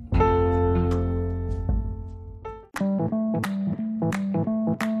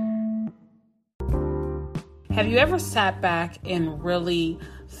 Have you ever sat back and really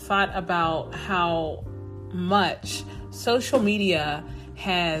thought about how much social media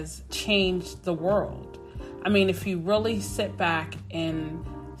has changed the world? I mean, if you really sit back and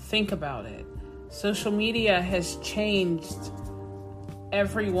think about it, social media has changed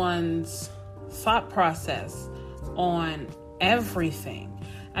everyone's thought process on everything.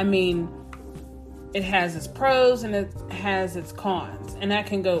 I mean, it has its pros and it has its cons, and that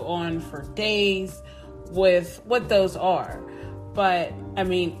can go on for days with what those are. But I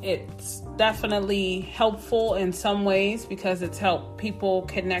mean, it's definitely helpful in some ways because it's helped people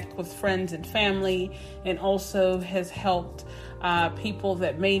connect with friends and family, and also has helped people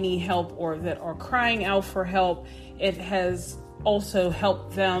that may need help or that are crying out for help. It has also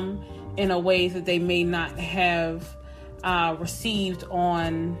helped them in a way that they may not have received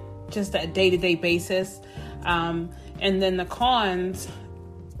on just a day-to-day basis. And then the cons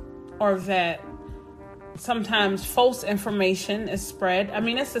are that sometimes false information is spread. I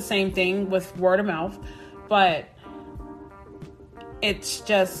mean, it's the same thing with word of mouth, but it's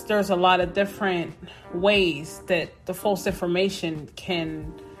just, there's a lot of different ways that the false information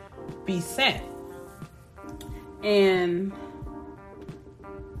can be sent. And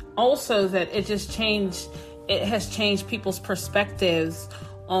also that it has changed people's perspectives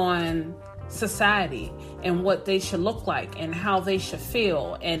on society and what they should look like and how they should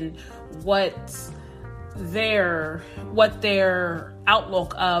feel and what their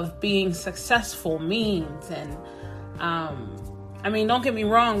outlook of being successful means. And I mean, don't get me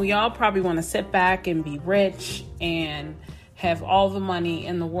wrong, we all probably want to sit back and be rich and have all the money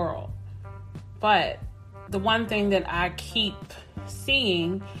in the world. But the one thing that I keep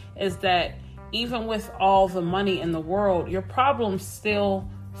seeing is that even with all the money in the world, your problems still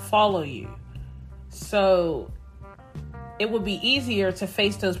follow you. So it would be easier to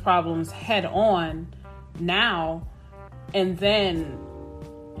face those problems head on now and then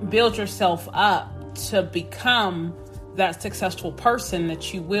build yourself up to become that successful person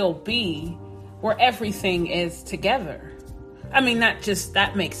that you will be, where everything is together. I mean, not just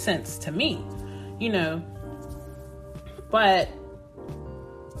that makes sense to me, but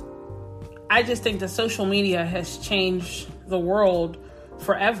I just think that social media has changed the world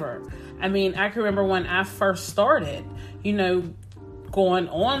forever. I mean, I can remember when I first started, going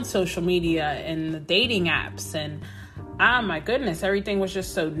on social media and the dating apps, and my goodness, everything was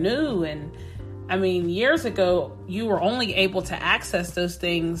just so new. And I mean, years ago, you were only able to access those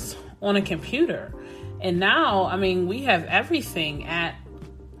things on a computer. And now, I mean, we have everything at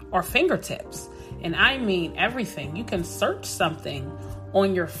our fingertips. And I mean everything. You can search something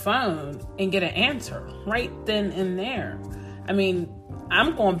on your phone and get an answer right then and there. I mean,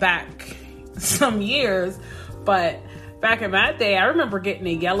 I'm going back some years, but back in my day, I remember getting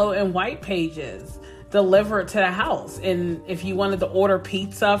the yellow and white pages delivered to the house. And if you wanted to order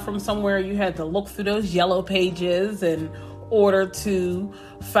pizza from somewhere, you had to look through those yellow pages in order to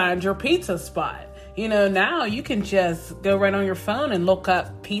find your pizza spot. Now you can just go right on your phone and look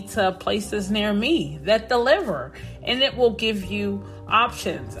up pizza places near me that deliver, and it will give you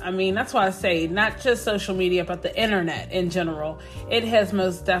options. I mean, that's why I say not just social media, but the internet in general. It has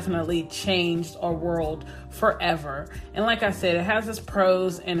most definitely changed our world forever. And like I said, it has its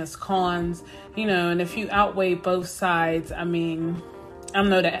pros and its cons, and if you outweigh both sides, I mean, I'm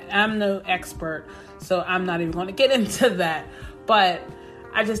no expert, so I'm not even going to get into that. But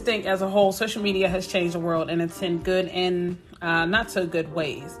I just think as a whole, social media has changed the world, and it's in good and not so good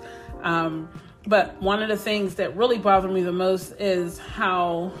ways. But one of the things that really bother me the most is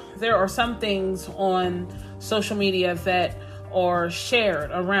how there are some things on social media that are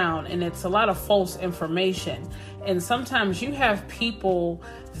shared around, and it's a lot of false information. And sometimes you have people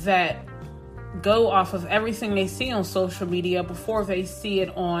that go off of everything they see on social media before they see it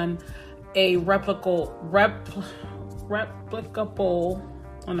on a replicable,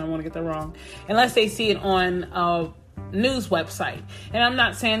 I don't want to get that wrong, unless they see it on a news website. And I'm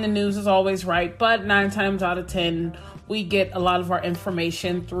not saying the news is always right, but 9 times out of 10, we get a lot of our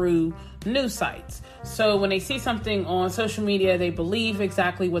information through news sites. So when they see something on social media, they believe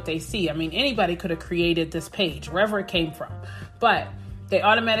exactly what they see. I mean, anybody could have created this page, wherever it came from, but they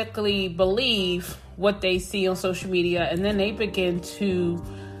automatically believe what they see on social media, and then they begin to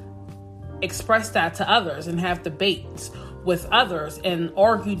express that to others and have debates with others and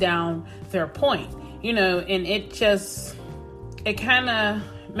argue down their point, and it kind of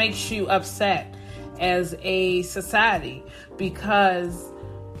makes you upset as a society, because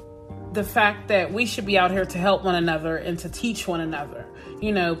the fact that we should be out here to help one another and to teach one another,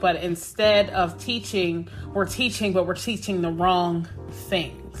 but instead of teaching, we're teaching the wrong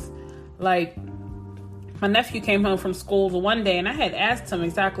things. Like, my nephew came home from school the one day, and I had asked him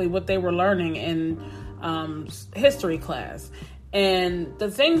exactly what they were learning in history class. And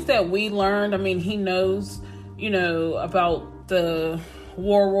the things that we learned, I mean, he knows, about the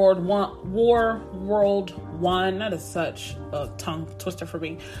War World One. That is such a tongue twister for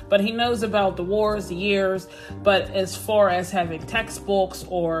me. But he knows about the wars, the years. But as far as having textbooks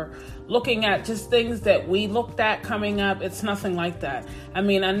or looking at just things that we looked at coming up, it's nothing like that. I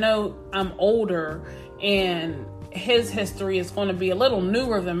mean, I know I'm older and his history is going to be a little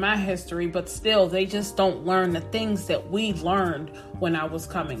newer than my history, but still, they just don't learn the things that we learned when I was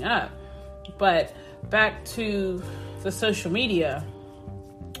coming up. But back to the social media,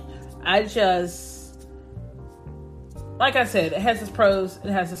 I just, like I said, it has its pros,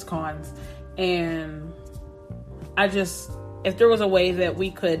 it has its cons, and if there was a way that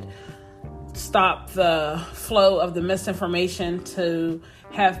we could stop the flow of the misinformation to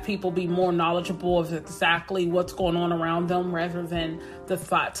have people be more knowledgeable of exactly what's going on around them rather than the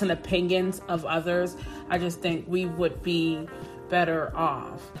thoughts and opinions of others, I just think we would be better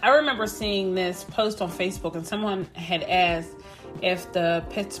off. I remember seeing this post on Facebook, and someone had asked if the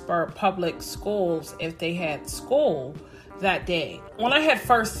Pittsburgh public schools, if they had school that day. When I had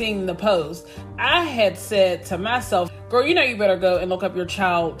first seen the post, I had said to myself, girl, you know you better go and look up your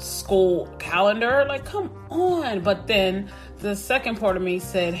child's school calendar. Like, come on. But then the second part of me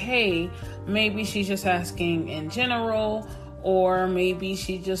said, hey, maybe she's just asking in general, or maybe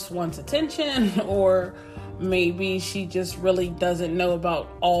she just wants attention, or maybe she just really doesn't know about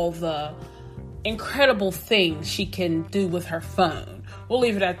all the incredible things she can do with her phone. We'll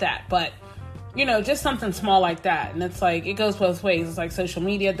leave it at that. But you know, just something small like that. And it's like, it goes both ways. It's like social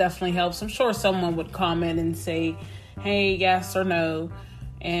media definitely helps. I'm sure someone would comment and say, hey, yes or no.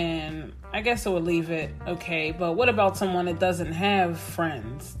 And I guess it would leave it okay. But what about someone that doesn't have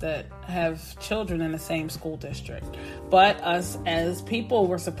friends that have children in the same school district? But us as people,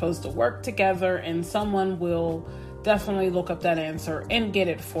 we're supposed to work together, and someone will definitely look up that answer and get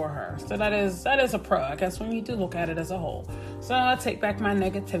it for her. So that is a pro, I guess, when you do look at it as a whole. So I take back my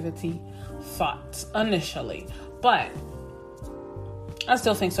negativity thoughts initially, but I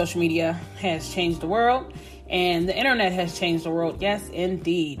still think social media has changed the world, and the internet has changed the world. Yes,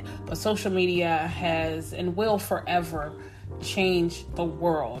 indeed. But social media has and will forever change the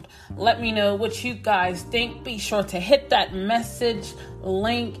world. Let me know what you guys think. Be sure to hit that message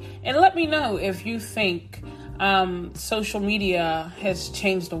link and let me know if you think social media has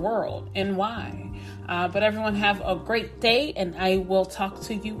changed the world and why. But everyone have a great day, and I will talk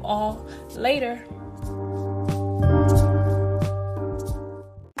to you all later.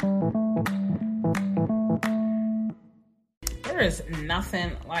 There is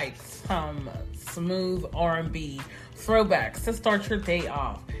nothing like some smooth R&B throwbacks to start your day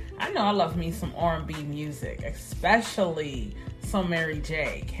off. I know I love me some R&B music, especially some Mary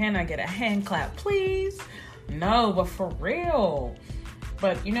J. Can I get a hand clap, please? No, but for real.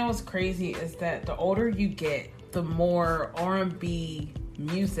 But you know what's crazy is that the older you get, the more R&B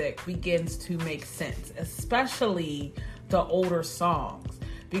music begins to make sense, especially the older songs.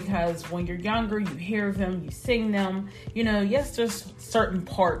 Because when you're younger, you hear them, you sing them. You know, yes, there's certain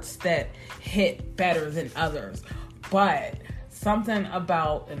parts that hit better than others. But something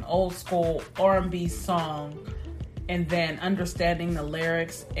about an old school R&B song, and then understanding the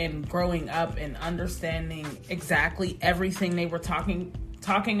lyrics and growing up and understanding exactly everything they were talking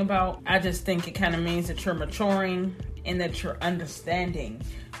about, I just think it kind of means that you're maturing and that you're understanding,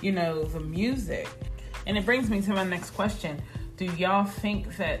 you know, the music. And it brings me to my next question. Do y'all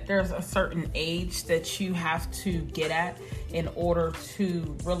think that there's a certain age that you have to get at in order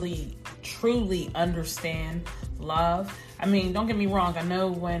to really, truly understand love? I mean, don't get me wrong. I know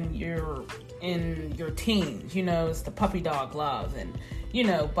when you're in your teens, you know, it's the puppy dog love, and, you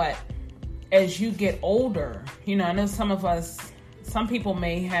know, but as you get older, you know, I know some people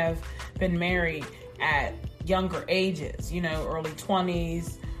may have been married at younger ages, you know, early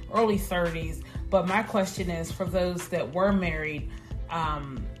 20s, early 30s. But my question is, for those that were married,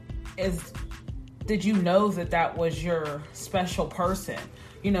 did you know that was your special person?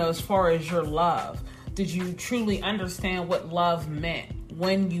 You know, as far as your love, did you truly understand what love meant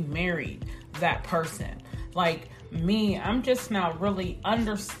when you married that person? Like me, I'm just now really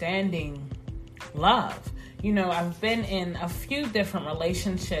understanding love. You know, I've been in a few different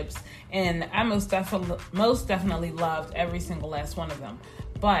relationships, and I most definitely loved every single last one of them.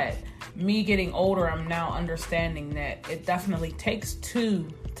 But me getting older, I'm now understanding that it definitely takes two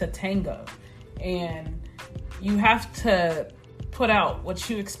to tango. And you have to put out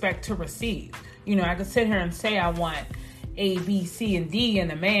what you expect to receive. You know, I could sit here and say I want A, B, C, and D in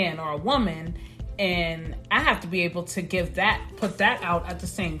a man or a woman, and I have to be able to put that out at the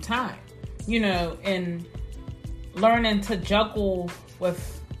same time. You know, and learning to juggle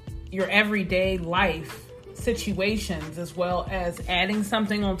with your everyday life situations as well as adding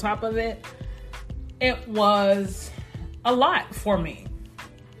something on top of it, it was a lot for me.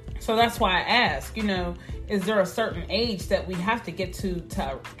 So that's why I ask, is there a certain age that we have to get to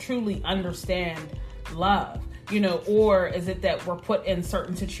truly understand love? Or is it that we're put in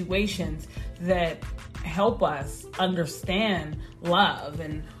certain situations that help us understand love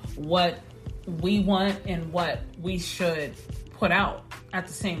and what we want and what we should put out at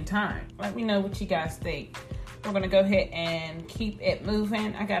the same time? Let me know what you guys think. We're going to go ahead and keep it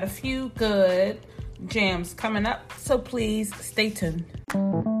moving. I got a few good jams coming up, so please stay tuned.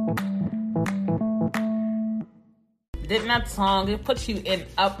 Didn't that song, it puts you in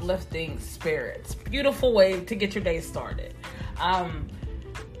uplifting spirits. Beautiful way to get your day started.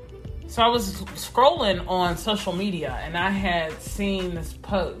 So I was scrolling on social media and I had seen this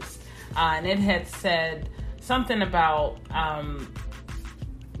post and it had said something about, I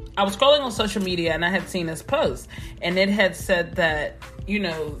was scrolling on social media and I had seen this post and it had said that,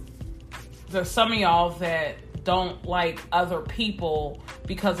 there's some of y'all that don't like other people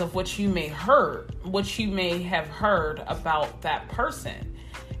because of what you may have heard about that person.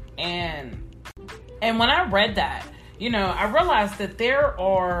 And when I read that, I realized that there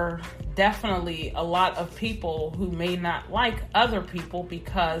are definitely a lot of people who may not like other people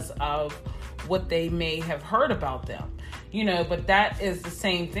because of what they may have heard about them. But that is the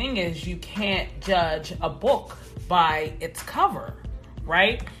same thing as you can't judge a book by its cover,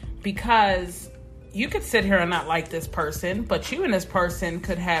 right? Because you could sit here and not like this person, but you and this person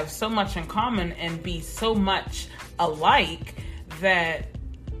could have so much in common and be so much alike that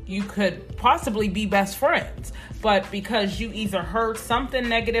you could possibly be best friends. But because you either heard something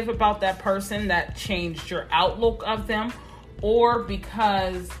negative about that person that changed your outlook of them, or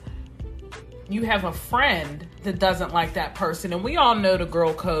because you have a friend that doesn't like that person. And we all know the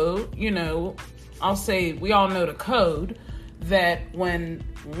girl code, I'll say we all know the code that when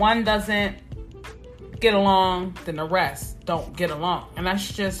one doesn't get along, then the rest don't get along. And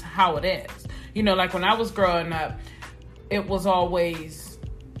that's just how it is. Like when I was growing up, it was always,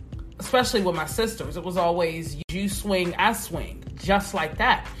 especially with my sisters, it was always you swing, I swing, just like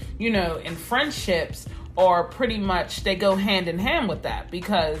that. And friendships are pretty much, they go hand in hand with that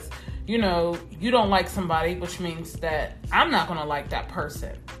because, you don't like somebody, which means that I'm not going to like that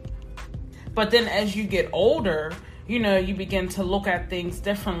person. But then as you get older, you begin to look at things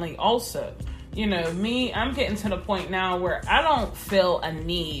differently also. I'm getting to the point now where I don't feel a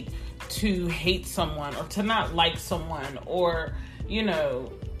need to hate someone or to not like someone or,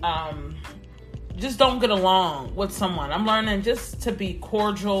 just don't get along with someone. I'm learning just to be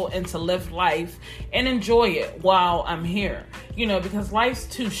cordial and to live life and enjoy it while I'm here, because life's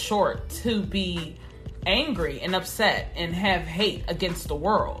too short to be angry and upset and have hate against the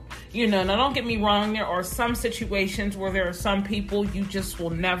world. Now don't get me wrong, there are some situations where there are some people you just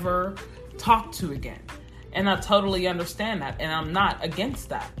will never talk to again. And I totally understand that. And I'm not against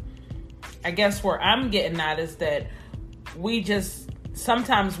that. I guess where I'm getting at is that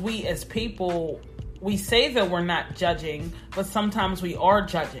sometimes we as people, we say that we're not judging, but sometimes we are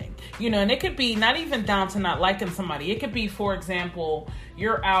judging, and it could be not even down to not liking somebody. It could be, for example,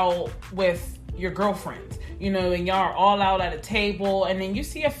 you're out with your girlfriends, and y'all are all out at a table, and then you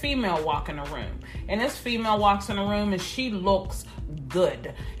see a female walk in a room, and this female walks in a room and she looks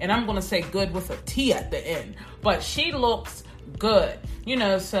good. And I'm going to say good with a T at the end, but she looks good,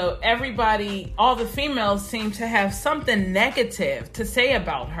 so everybody, all the females seem to have something negative to say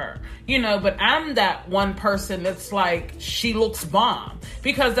about her, but I'm that one person that's like, she looks bomb,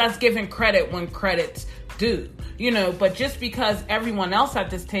 because that's giving credit when credit's due, but just because everyone else at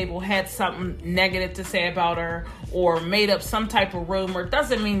this table had something negative to say about her or made up some type of rumor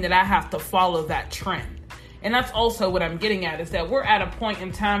doesn't mean that I have to follow that trend. And that's also what I'm getting at, is that we're at a point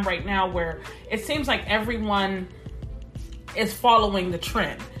in time right now where it seems like everyone is following the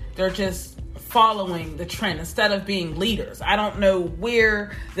trend. They're just following the trend instead of being leaders. I don't know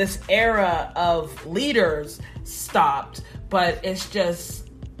where this era of leaders stopped, but it's just,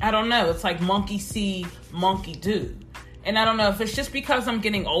 I don't know. It's like monkey see, monkey do. And I don't know if it's just because I'm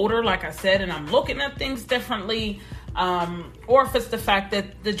getting older, like I said, and I'm looking at things differently, or if it's the fact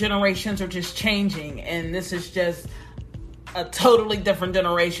that the generations are just changing and this is just a totally different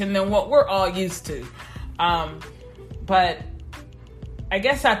generation than what we're all used to. But I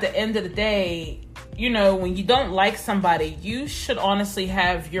guess at the end of the day, when you don't like somebody, you should honestly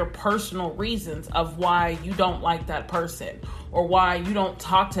have your personal reasons of why you don't like that person or why you don't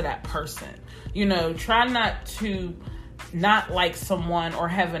talk to that person. Try not to not like someone or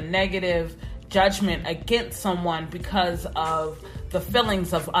have a negative judgment against someone because of the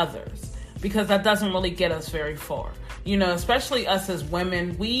feelings of others. because that doesn't really get us very far. You know, especially us as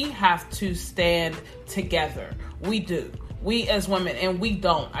women, we have to stand together. We do. We as women, and we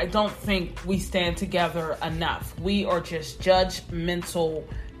don't. I don't think we stand together enough. We are just judgmental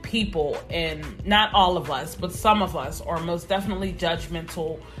people, and not all of us, but some of us are most definitely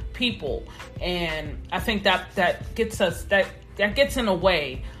judgmental people. And I think that gets us, that gets in the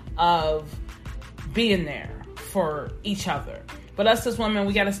way of being there for each other. But us as women,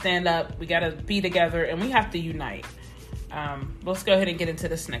 we got to stand up, we got to be together, and we have to unite. Let's go ahead and get into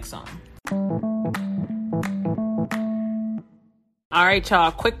this next song. All right,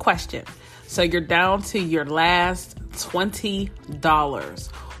 y'all, quick question. So you're down to your last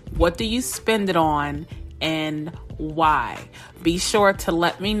 $20. What do you spend it on and why? Be sure to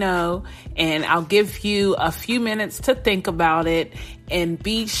let me know, and I'll give you a few minutes to think about it, and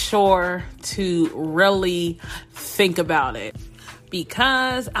be sure to really think about it,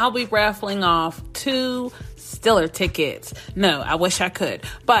 because I'll be raffling off 2 Stiller tickets. No, I wish I could,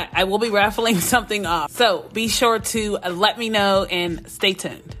 but I will be raffling something off. So be sure to let me know and stay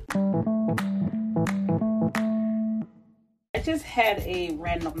tuned. I just had a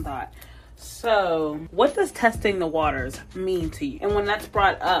random thought. So what does testing the waters mean to you? And when that's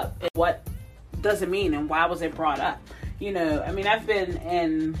brought up, what does it mean and why was it brought up? You know, I mean, I've been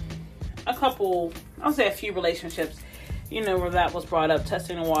in a couple, I'll say a few relationships, you know, where that was brought up,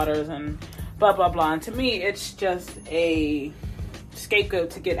 testing the waters and blah, blah, blah. And to me, it's just a scapegoat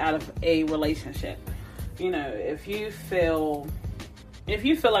to get out of a relationship. You know, if you feel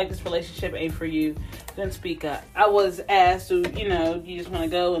like this relationship ain't for you, then speak up. I was asked, you know, you just want to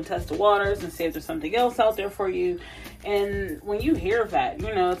go and test the waters and see if there's something else out there for you. And when you hear that,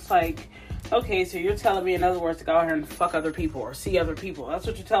 you know, it's like, okay, so you're telling me, in other words, to go out here and fuck other people or see other people. That's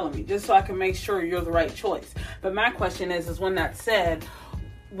what you're telling me, just so I can make sure you're the right choice. But my question is when that's said,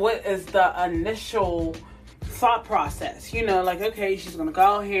 what is the initial thought process? You know, like, okay, she's going to go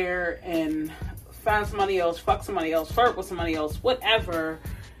out here and find somebody else, fuck somebody else, flirt with somebody else, whatever.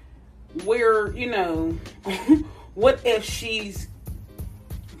 Where, you know, what if he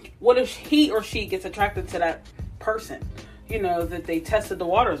or she gets attracted to that person, you know, that they tested the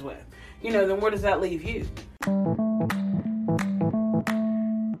waters with? You know, then where does that leave you?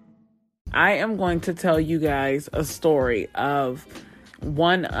 I am going to tell you guys a story of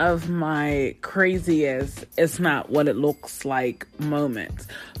one of my craziest, it's not what it looks like moments.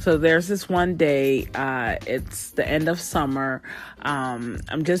 So there's this one day, it's the end of summer. I'm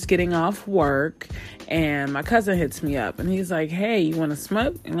just getting off work and my cousin hits me up and he's like, hey, you want to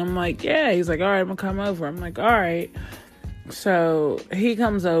smoke? And I'm like, yeah. He's like, all right, I'm gonna come over. I'm like, all right. So he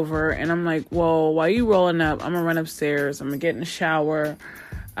comes over and I'm like, well, while you rolling up, I'm gonna run upstairs. I'm gonna get in the shower,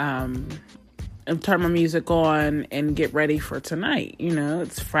 and turn my music on and get ready for tonight. You know,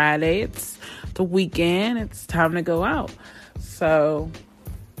 it's Friday, it's the weekend, it's time to go out. So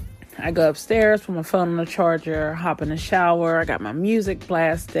I go upstairs, put my phone on the charger, hop in the shower. I got my music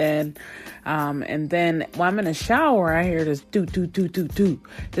blasting. And then while I'm in the shower, I hear this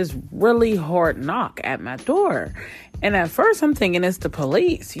this really hard knock at my door. And at first I'm thinking it's the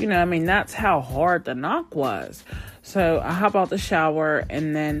police. You know, I mean, that's how hard the knock was. So I hop out the shower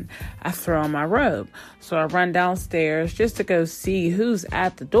and then I throw on my robe. So I run downstairs just to go see who's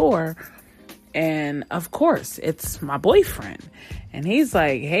at the door. And of course, it's my boyfriend. And he's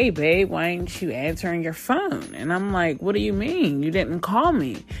like, hey, babe, why ain't you answering your phone? And I'm like, what do you mean? You didn't call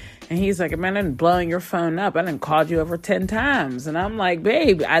me. And he's like, man, I didn't blow your phone up. I didn't call you over 10 times. And I'm like,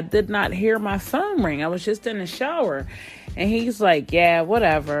 babe, I did not hear my phone ring. I was just in the shower. And he's like, yeah,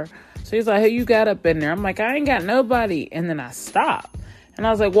 whatever. So he's like, who you got up in there? I'm like, I ain't got nobody. And then I stop. And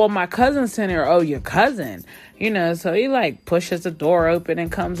I was like, well, my cousin's in here. Oh, your cousin. You know, so he like pushes the door open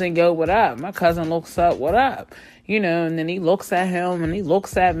and comes in, yo, what up? My cousin looks up, what up? You know, and then he looks at him and he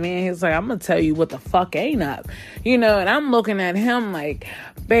looks at me and he's like, I'm going to tell you what the fuck ain't up. You know, and I'm looking at him like,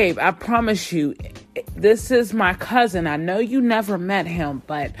 babe, I promise you, this is my cousin. I know you never met him,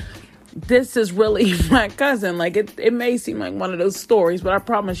 but this is really my cousin. Like, it may seem like one of those stories, but I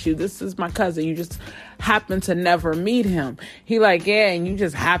promise you, this is my cousin. You just happen to never meet him. He like, yeah, and you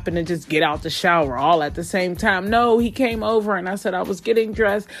just happen to just get out the shower all at the same time. No, he came over and I said I was getting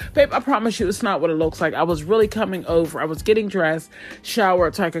dressed. Babe, I promise you it's not what it looks like. I was really coming over. I was getting dressed,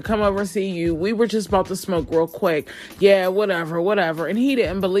 showered, so I could come over and see you. We were just about to smoke real quick. Yeah, whatever. And he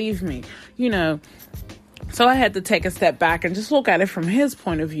didn't believe me, you know. So I had to take a step back and just look at it from his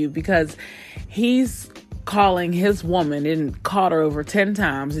point of view, because he's calling his woman and called her over 10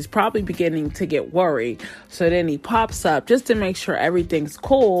 times. He's probably beginning to get worried. So then he pops up just to make sure everything's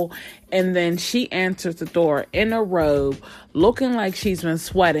cool. And then she answers the door in a robe, looking like she's been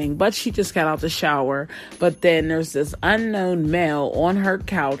sweating, but she just got out the shower. But then there's this unknown male on her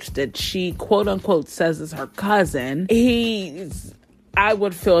couch that she, quote unquote, says is her cousin. I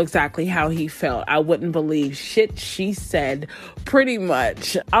would feel exactly how he felt. I wouldn't believe shit she said, pretty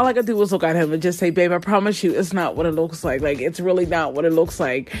much. All I could do was look at him and just say, babe, I promise you, it's not what it looks like. Like, it's really not what it looks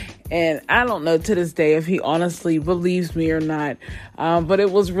like. And I don't know to this day if he honestly believes me or not. But it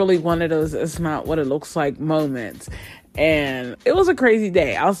was really one of those, it's not what it looks like moments. And it was a crazy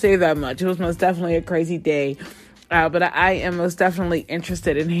day. I'll say that much. It was most definitely a crazy day. But I am most definitely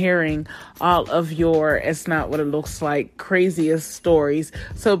interested in hearing all of your it's not what it looks like craziest stories.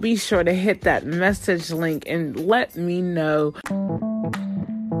 So be sure to hit that message link and let me know.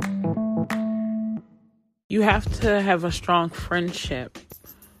 You have to have a strong friendship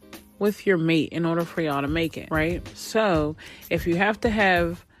with your mate in order for y'all to make it, right? So if you have to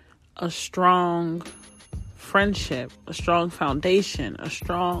have a strong friendship, a strong foundation, a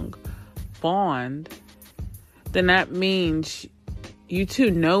strong bond, then that means you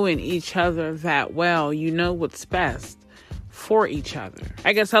two knowing each other that well, you know what's best for each other.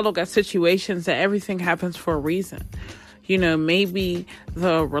 I guess I look at situations that everything happens for a reason. You know, maybe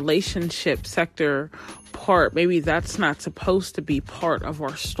the relationship sector part, maybe that's not supposed to be part of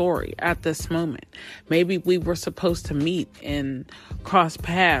our story at this moment. Maybe we were supposed to meet and cross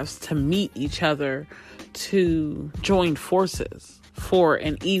paths to meet each other, to join forces for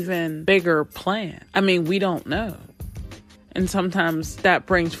an even bigger plan. I mean, we don't know. And sometimes that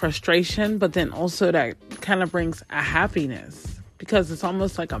brings frustration, but then also that kind of brings a happiness because it's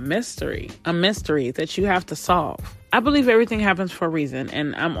almost like a mystery that you have to solve. I believe everything happens for a reason,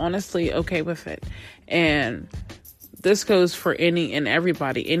 and I'm honestly okay with it. And this goes for any and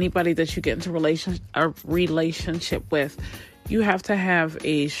everybody. Anybody that you get into a relationship with, you have to have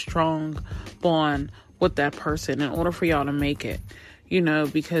a strong bond with that person in order for y'all to make it. You know,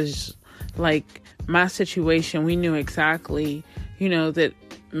 because like my situation, we knew exactly, you know, that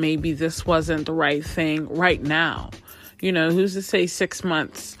maybe this wasn't the right thing right now. You know, who's to say 6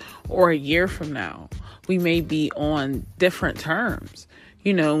 months or a year from now, we may be on different terms.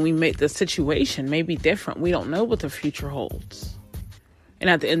 You know, the situation may be different. We don't know what the future holds. And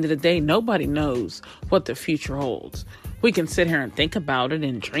at the end of the day, nobody knows what the future holds. We can sit here and think about it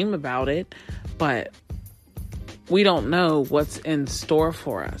and dream about it, but we don't know what's in store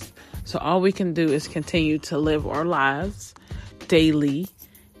for us. So all we can do is continue to live our lives daily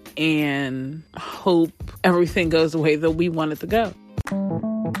and hope everything goes the way that we want it to go.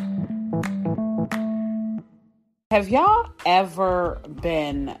 Have y'all ever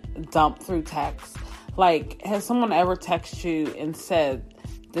been dumped through text? Like, has someone ever texted you and said,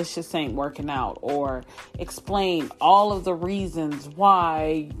 this just ain't working out, or explain all of the reasons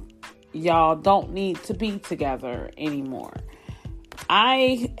why y'all don't need to be together anymore?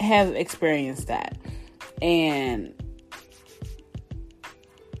 I have experienced that, and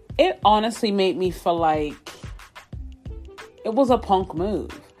it honestly made me feel like it was a punk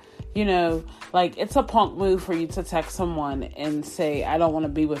move. You know, like, it's a punk move for you to text someone and say, I don't want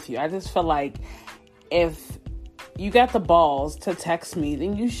to be with you. I just feel like if you got the balls to text me,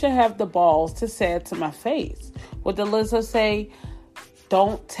 then you should have the balls to say it to my face. What did Lizzo say?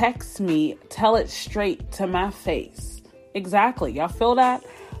 Don't text me, tell it straight to my face. Exactly. Y'all feel that?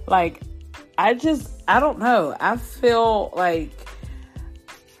 Like, I don't know. I feel like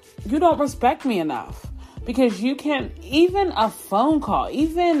you don't respect me enough, because you can, even a phone call,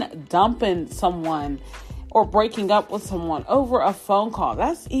 even dumping someone or breaking up with someone over a phone call,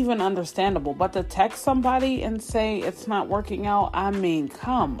 that's even understandable. But to text somebody and say it's not working out, I mean,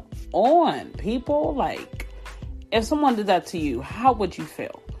 come on, people. Like, if someone did that to you, how would you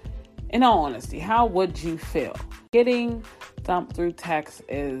feel? In all honesty, how would you feel? Getting dumped through text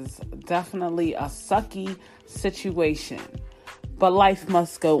is definitely a sucky situation, but life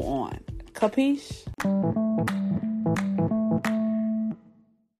must go on. Capiche?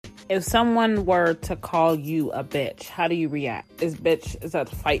 If someone were to call you a bitch, how do you react? Is that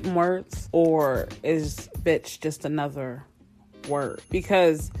fighting words, or is bitch just another word?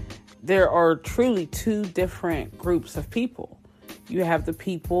 Because there are truly two different groups of people. You have the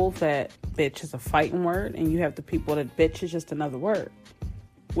people that bitch is a fighting word, and you have the people that bitch is just another word.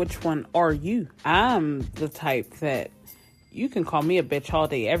 Which one are you? I'm the type that you can call me a bitch all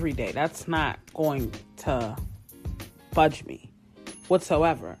day, every day. That's not going to budge me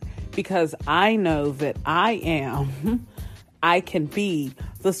whatsoever, because I know that I can be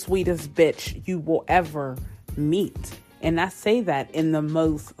the sweetest bitch you will ever meet. And I say that in the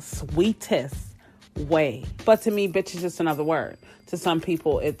most sweetest way. But to me, bitch is just another word. To some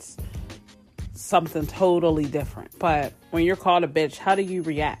people, it's something totally different. But when you're called a bitch, how do you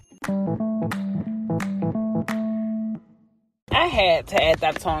react? I had to add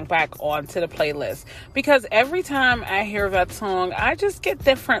that song back onto the playlist because every time I hear that song, I just get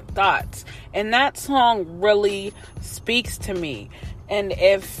different thoughts. And that song really speaks to me. And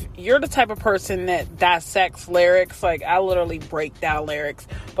if you're the type of person that dissects lyrics, like I literally break down lyrics,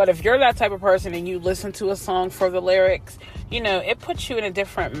 but if you're that type of person and you listen to a song for the lyrics, it puts you in a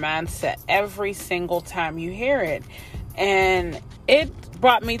different mindset every single time you hear it. And it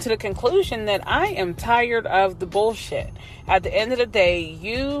brought me to the conclusion that I am tired of the bullshit. At the end of the day,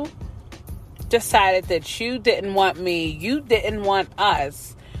 you decided that you didn't want me. You didn't want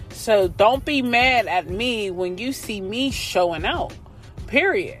us. So don't be mad at me when you see me showing out.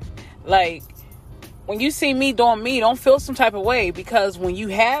 Period. Like, when you see me doing me, don't feel some type of way, because when you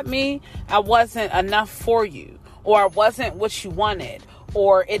had me, I wasn't enough for you, or I wasn't what you wanted,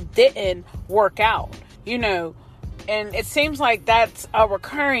 or it didn't work out, and it seems like that's a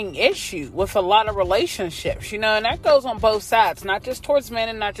recurring issue with a lot of relationships, and that goes on both sides, not just towards men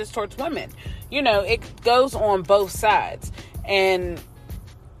and not just towards women. It goes on both sides. And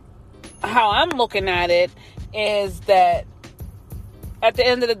how I'm looking at it is that at the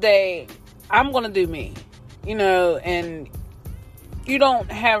end of the day, I'm going to do me, and you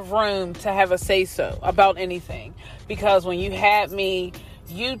don't have room to have a say-so about anything, because when you had me,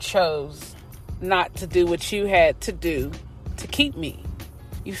 you chose not to do what you had to do to keep me.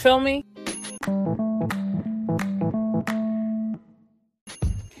 You feel me?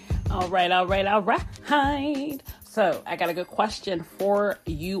 All right. So I got a good question for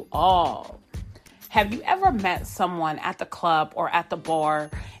you all. Have you ever met someone at the club or at the bar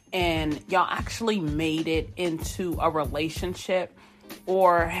and y'all actually made it into a relationship?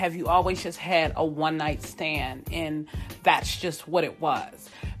 Or have you always just had a one-night stand and that's just what it was?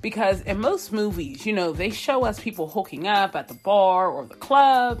 Because in most movies, they show us people hooking up at the bar or the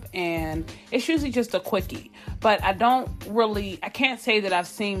club, and it's usually just a quickie. But I can't say that I've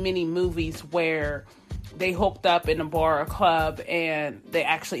seen many movies where they hooked up in a bar or club and they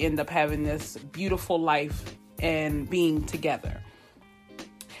actually end up having this beautiful life and being together.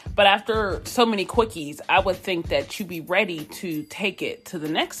 But after so many quickies, I would think that you'd be ready to take it to the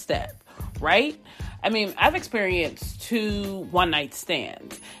next step, right? I mean, I've experienced 2 one-night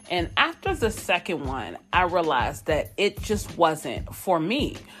stands. And after the second one, I realized that it just wasn't for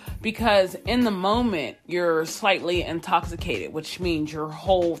me. Because in the moment, you're slightly intoxicated, which means your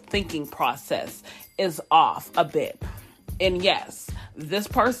whole thinking process is off a bit. And yes, this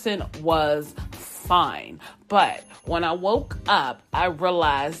person was fine. But when I woke up, I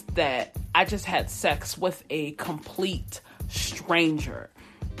realized that I just had sex with a complete stranger.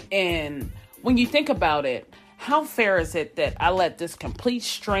 And when you think about it, how fair is it that I let this complete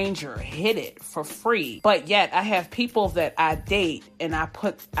stranger hit it for free, but yet I have people that I date and I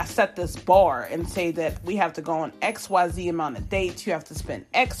set this bar and say that we have to go on XYZ amount of dates, you have to spend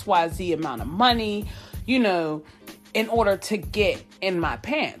XYZ amount of money, in order to get in my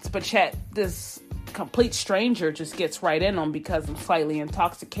pants. But yet this complete stranger just gets right in on because I'm slightly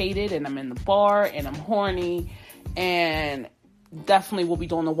intoxicated and I'm in the bar and I'm horny and definitely will be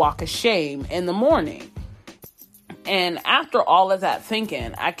doing the walk of shame in the morning. And after all of that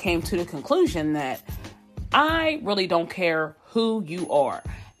thinking, I came to the conclusion that I really don't care who you are.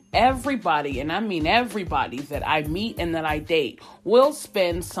 Everybody, and I mean everybody that I meet and that I date, will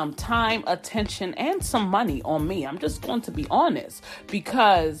spend some time, attention, and some money on me. I'm just going to be honest,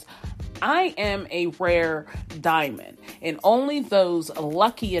 because I am a rare diamond, and only those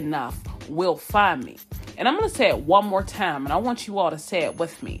lucky enough will find me. And I'm going to say it one more time, and I want you all to say it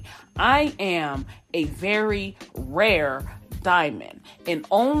with me. I am a very rare diamond, and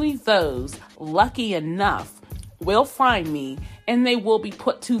only those lucky enough will find me, and they will be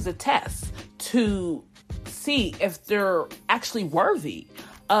put to the test to see if they're actually worthy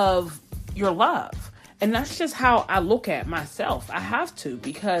of your love. And that's just how I look at myself. I have to,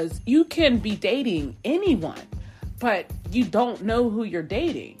 because you can be dating anyone, but you don't know who you're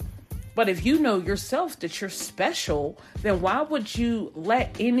dating. But if you know yourself that you're special, then why would you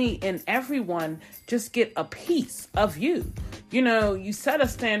let any and everyone just get a piece of you? You set a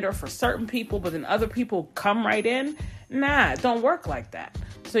standard for certain people, but then other people come right in. Nah, it don't work like that.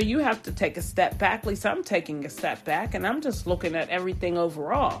 So you have to take a step back. At least I'm taking a step back, and I'm just looking at everything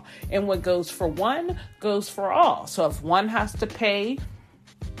overall. And what goes for one goes for all. So if one has to pay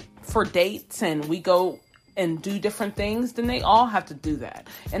for dates and we go and do different things, then they all have to do that.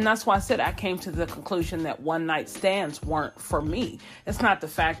 And that's why I said I came to the conclusion that one night stands weren't for me. It's not the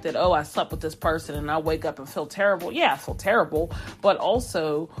fact that, I slept with this person and I wake up and feel terrible. Yeah, I feel terrible. But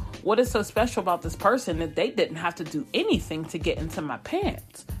also, what is so special about this person that they didn't have to do anything to get into my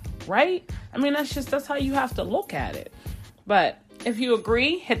pants, right? I mean, that's how you have to look at it. But if you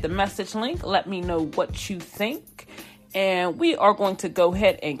agree, hit the message link. Let me know what you think. And we are going to go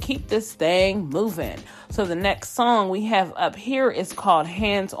ahead and keep this thing moving. So the next song we have up here is called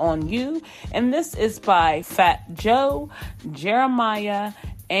Hands on You. And this is by Fat Joe, Jeremiah,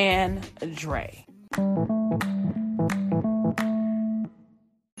 and Dre.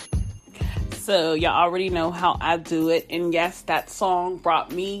 So y'all already know how I do it. And yes, that song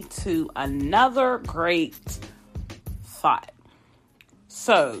brought me to another great thought.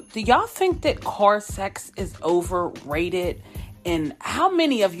 So, do y'all think that car sex is overrated? And how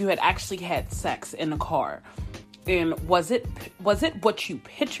many of you had actually had sex in a car? And was it what you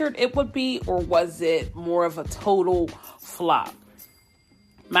pictured it would be, or was it more of a total flop?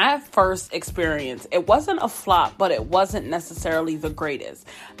 My first experience, it wasn't a flop, but it wasn't necessarily the greatest.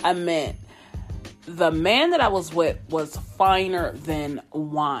 I meant the man that I was with was finer than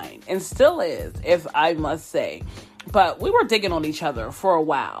wine, and still is, if I must say. But we were digging on each other for a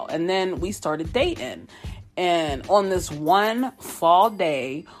while, and then we started dating. And on this one fall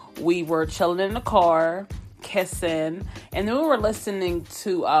day, we were chilling in the car, kissing, and then we were listening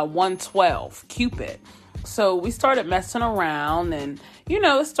to 112, Cupid. So we started messing around, and,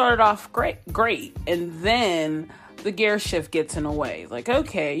 it started off great. And then the gear shift gets in the way. Like,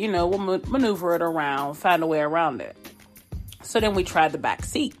 okay, we'll maneuver it around, find a way around it. So then we tried the back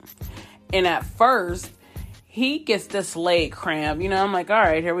seat. And at first, he gets this leg cramp, I'm like, all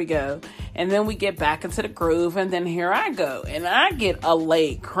right, here we go. And then we get back into the groove, and then here I go. And I get a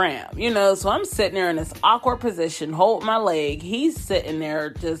leg cramp, so I'm sitting there in this awkward position, holding my leg. He's sitting there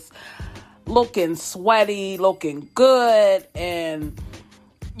just looking sweaty, looking good. And,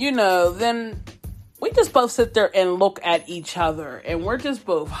 then we just both sit there and look at each other. And we're just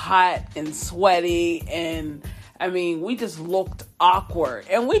both hot and sweaty, and we just looked awkward,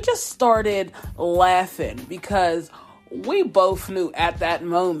 and we just started laughing because we both knew at that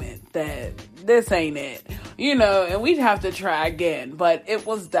moment that this ain't it, and we'd have to try again. But it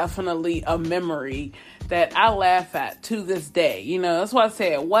was definitely a memory that I laugh at to this day. That's why I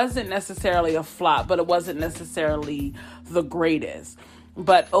say it wasn't necessarily a flop, but it wasn't necessarily the greatest.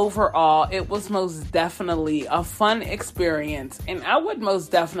 But overall, it was most definitely a fun experience, and I would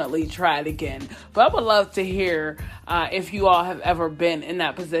most definitely try it again. But I would love to hear if you all have ever been in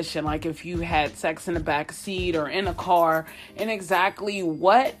that position, like if you had sex in the back seat or in a car, and exactly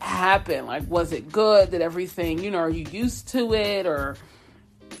what happened. Like, was it good? Did everything, are you used to it? Or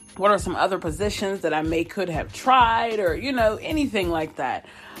what are some other positions that I could have tried, or, anything like that.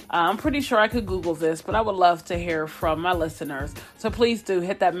 I'm pretty sure I could Google this, but I would love to hear from my listeners. So please do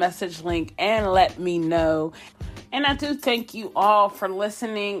hit that message link and let me know. And I do thank you all for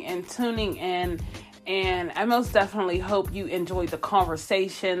listening and tuning in. And I most definitely hope you enjoyed the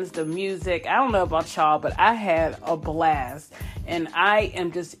conversations, the music. I don't know about y'all, but I had a blast. And I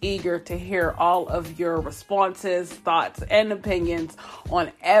am just eager to hear all of your responses, thoughts, and opinions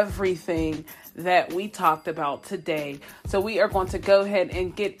on everything that we talked about today. So we are going to go ahead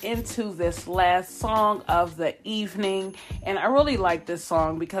and get into this last song of the evening. And I really like this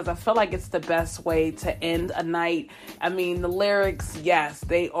song because I feel like it's the best way to end a night. The lyrics, yes,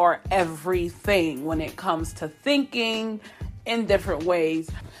 they are everything when it comes to thinking in different ways.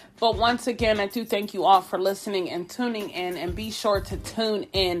 But once again, I do thank you all for listening and tuning in, and be sure to tune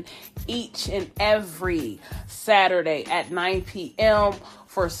in each and every Saturday at 9 p.m.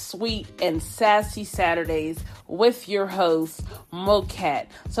 for Sweet and Sassy Saturdays with your host, Mocat.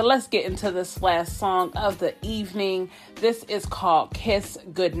 So let's get into this last song of the evening. This is called Kiss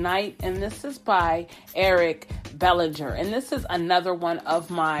Goodnight, and this is by Eric Bellinger. And this is another one of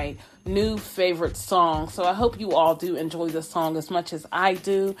my new favorite songs. So I hope you all do enjoy the song as much as I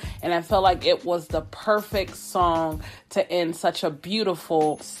do. And I felt like it was the perfect song to end such a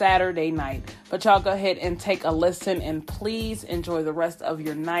beautiful Saturday night. But y'all go ahead and take a listen, and please enjoy the rest of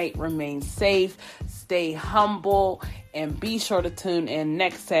your night. Remain safe, stay humble, and be sure to tune in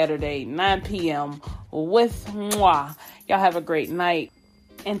next Saturday, 9 p.m. with Mwah. Y'all have a great night,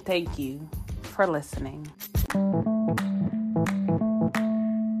 and thank you for listening.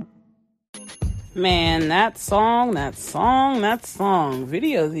 Man, that song.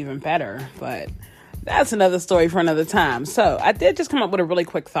 Video's even better, but that's another story for another time. So I did just come up with a really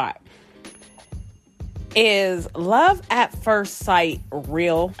quick thought. Is love at first sight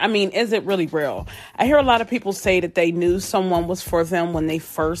real? I mean, is it really real? I hear a lot of people say that they knew someone was for them when they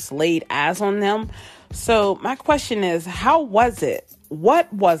first laid eyes on them. So my question is, how was it?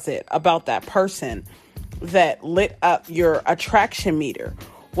 What was it about that person that lit up your attraction meter?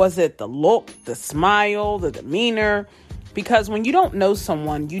 Was it the look, the smile, the demeanor? Because when you don't know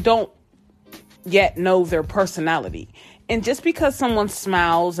someone, you don't yet know their personality. And just because someone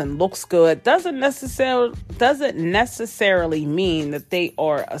smiles and looks good doesn't necessarily mean that they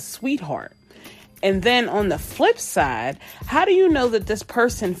are a sweetheart. And then on the flip side, how do you know that this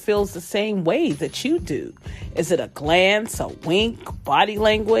person feels the same way that you do? Is it a glance, a wink, body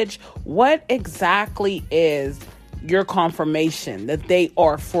language? What exactly is your confirmation that they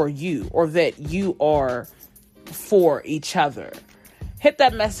are for you or that you are for each other? Hit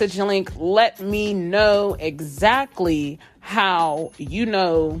that message link. Let me know exactly how you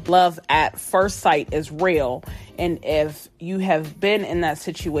know love at first sight is real. And if you have been in that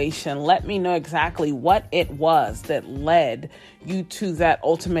situation, let me know exactly what it was that led you to that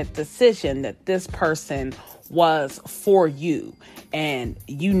ultimate decision that this person was for you and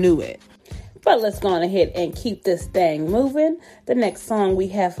you knew it. But let's go on ahead and keep this thing moving. The next song we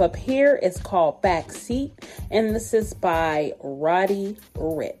have up here is called Backseat, and this is by Roddy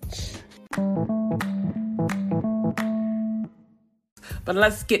Ricch. But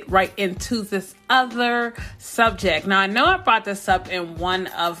let's get right into this other subject. Now, I know I brought this up in one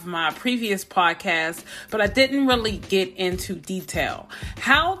of my previous podcasts, but I didn't really get into detail.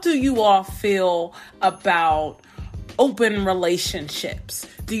 How do you all feel about open relationships?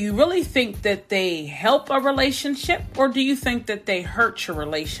 Do you really think that they help a relationship, or do you think that they hurt your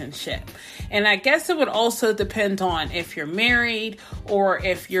relationship? And I guess it would also depend on if you're married or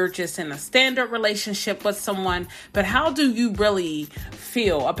if you're just in a standard relationship with someone. But how do you really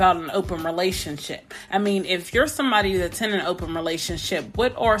feel about an open relationship? I mean, if you're somebody that's in an open relationship,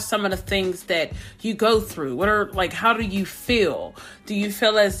 what are some of the things that you go through? How do you feel? Do you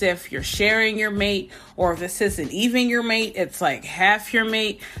feel as if you're sharing your mate, or if this isn't even your mate, it's like half your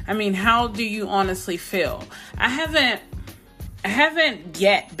mate? I mean, how do you honestly feel? I haven't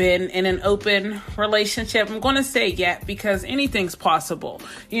yet been in an open relationship. I'm going to say yet because anything's possible,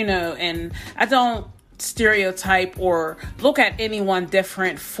 and I don't stereotype or look at anyone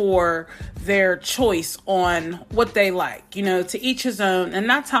different for their choice on what they like, to each his own. And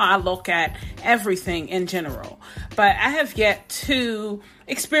that's how I look at everything in general. But I have yet to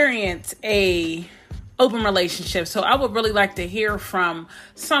experience a open relationship. So I would really like to hear from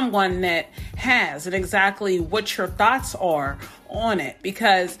someone that has, and exactly what your thoughts are on it.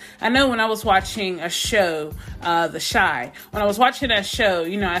 Because I know when I was watching a show, The Chi, when I was watching that show,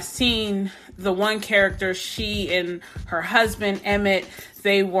 I seen the one character, she and her husband, Emmett,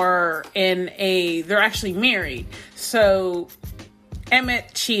 they're actually married. So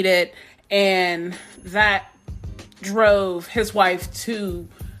Emmett cheated, and that drove his wife to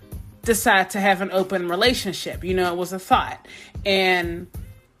decide to have an open relationship. It was a thought. And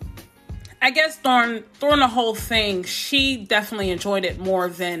I guess during the whole thing, she definitely enjoyed it more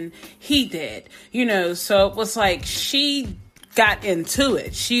than he did, so it was like she got into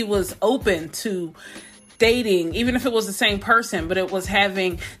it. She was open to dating, even if it was the same person, but it was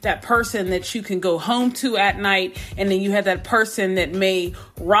having that person that you can go home to at night, and then you have that person that may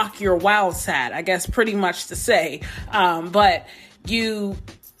rock your wild side, I guess, pretty much to say. But you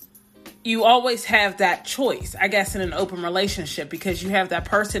always have that choice, I guess, in an open relationship, because you have that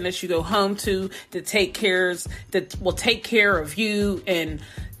person that you go home to that will take care of you and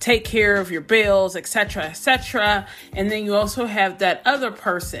take care of your bills, etc., etc. And then you also have that other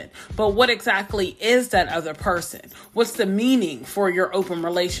person. But what exactly is that other person? What's the meaning for your open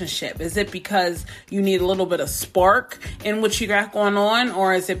relationship? Is it because you need a little bit of spark in what you got going on?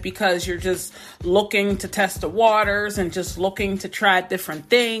 Or is it because you're just looking to test the waters and just looking to try different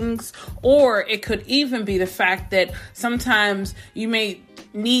things? Or it could even be the fact that sometimes you may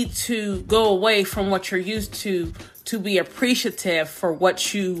need to go away from what you're used to be appreciative for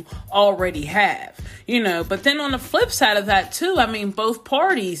what you already have, but then on the flip side of that too, I mean, both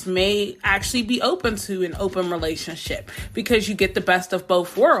parties may actually be open to an open relationship because you get the best of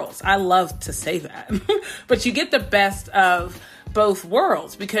both worlds. I love to say that, but you get the best of both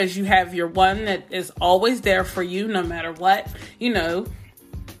worlds because you have your one that is always there for you no matter what, and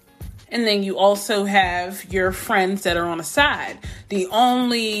then you also have your friends that are on the side. The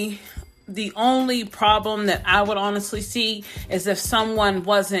only problem that I would honestly see is if someone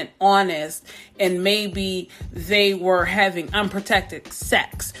wasn't honest and maybe they were having unprotected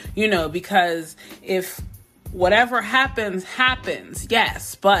sex, because if whatever happens,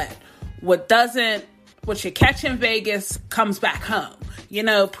 yes, but what doesn't what you catch in Vegas comes back home,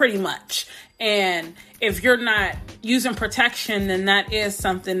 pretty much. And if you're not using protection, then that is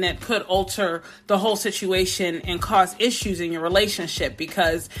something that could alter the whole situation and cause issues in your relationship.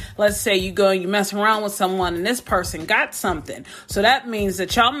 Because let's say you go and you mess around with someone and this person got something. So that means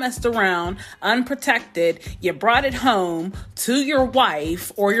that y'all messed around unprotected. You brought it home to your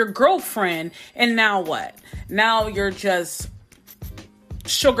wife or your girlfriend. And now what? Now you're just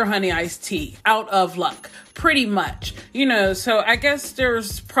sugar honey iced tea, out of luck, pretty much, so I guess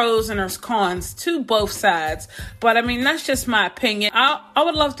there's pros and there's cons to both sides, but I mean, that's just my opinion. I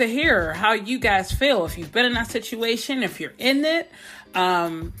would love to hear how you guys feel, if you've been in that situation, if you're in it,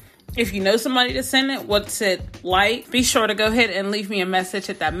 if you know somebody that's in it, what's it like? Be sure to go ahead and leave me a message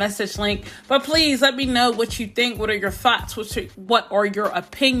at that message link. But please let me know what you think. What are your thoughts? What are your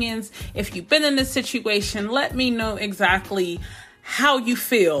opinions? If you've been in this situation, let me know exactly how you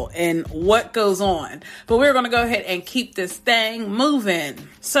feel and what goes on. But we're going to go ahead and keep this thing moving.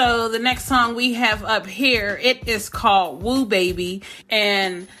 So the next song we have up here, it is called Woo Baby.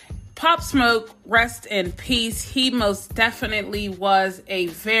 And Pop Smoke, rest in peace. He most definitely was a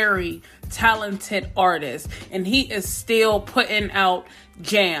very talented artist, and he is still putting out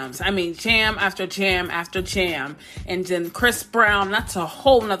jams. I mean, jam after jam after jam. And then Chris Brown, that's a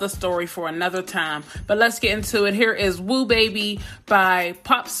whole nother story for another time. But let's get into it. Here is Woo Baby by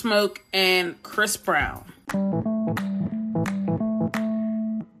Pop Smoke and Chris Brown.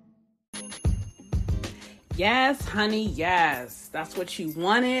 Yes, honey, yes. That's what you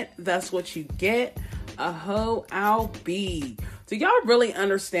wanted. That's what you get. A hoe I'll be. Do y'all really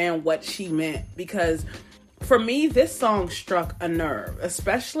understand what she meant? Because for me, this song struck a nerve,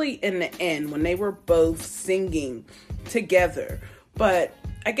 especially in the end when they were both singing together. But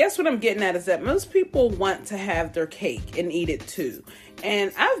I guess what I'm getting at is that most people want to have their cake and eat it too.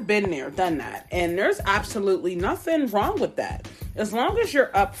 And I've been there, done that. And there's absolutely nothing wrong with that. As long as you're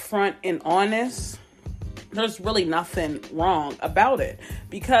upfront and honest, there's really nothing wrong about it.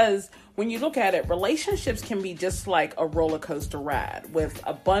 Because when you look at it, relationships can be just like a roller coaster ride with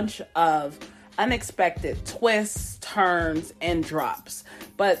a bunch of unexpected twists, turns, and drops.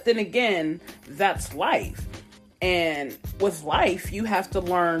 But then again, that's life. And with life, you have to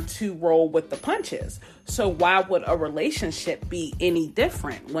learn to roll with the punches. So why would a relationship be any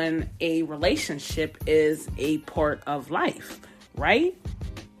different when a relationship is a part of life, right?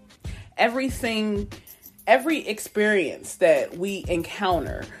 Every experience that we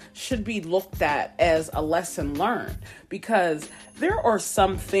encounter should be looked at as a lesson learned, because there are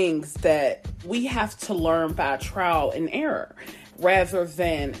some things that we have to learn by trial and error rather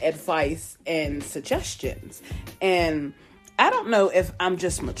than advice and suggestions. And I don't know if I'm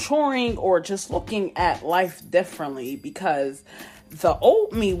just maturing or just looking at life differently, because the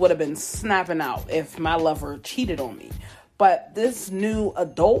old me would have been snapping out if my lover cheated on me. But this new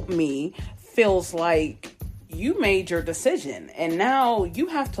adult me feels like you made your decision and now you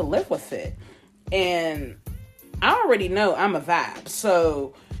have to live with it. And I already know I'm a vibe,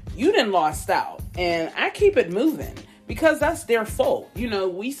 so you done lost out, and I keep it moving because that's their fault.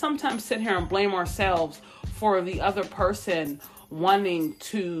 We sometimes sit here and blame ourselves for the other person wanting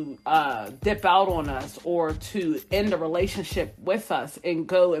to dip out on us or to end a relationship with us and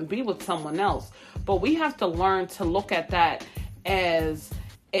go and be with someone else. But we have to learn to look at that as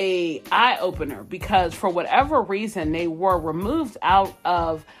a eye-opener, because for whatever reason they were removed out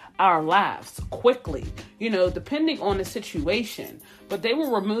of our lives quickly, depending on the situation, but they were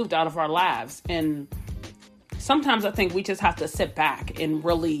removed out of our lives. And sometimes I think we just have to sit back and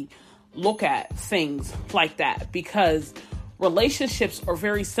really look at things like that, because relationships are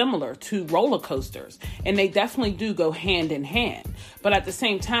very similar to roller coasters, and they definitely do go hand in hand. But at the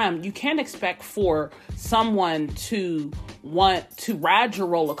same time, you can't expect for someone to want to ride your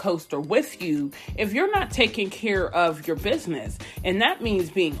roller coaster with you if you're not taking care of your business. And that means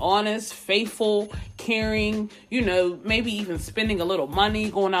being honest, faithful, caring, maybe even spending a little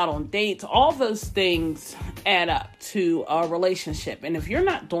money, going out on dates. All those things add up to a relationship. And if you're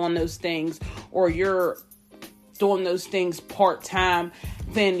not doing those things, or you're doing those things part-time,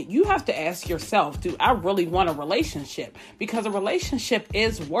 then you have to ask yourself, do I really want a relationship? Because a relationship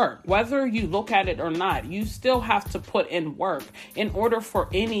is work. Whether you look at it or not, you still have to put in work in order for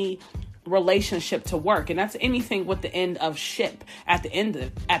any relationship to work. And that's anything with the end of ship at the end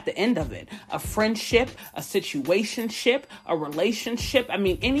of it. A friendship, a situationship, a relationship. I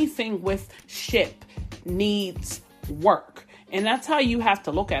mean, anything with ship needs work. And that's how you have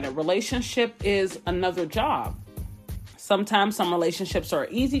to look at it. Relationship is another job. Sometimes some relationships are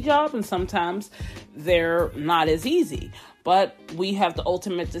an easy job and sometimes they're not as easy. but we have the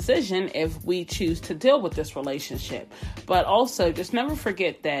ultimate decision if we choose to deal with this relationship. But also, just never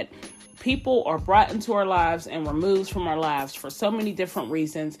forget that people are brought into our lives and removed from our lives for so many different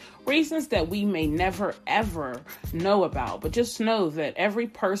reasons that we may never, ever know about. But just know that every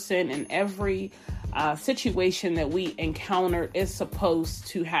person and every situation that we encounter is supposed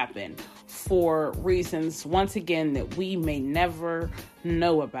to happen for reasons, once again, that we may never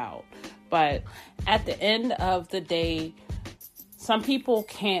know about. But at the end of the day, some people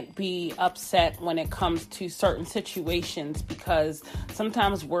can't be upset when it comes to certain situations because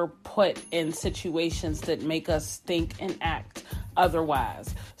sometimes we're put in situations that make us think and act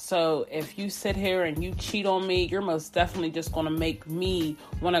otherwise. So if you sit here and you cheat on me, you're most definitely just going to make me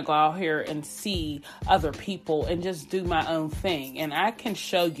want to go out here and see other people and just do my own thing. And I can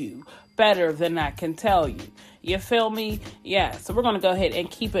show you better than I can tell you. You feel me? Yeah. So we're going to go ahead and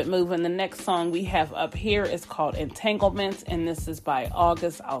keep it moving. The next song we have up here is called Entanglements, and this is by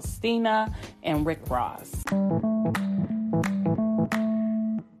August Alsina and Rick Ross.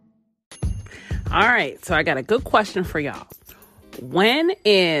 All right. So I got a good question for y'all. When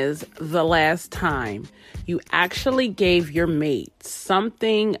is the last time you actually gave your mate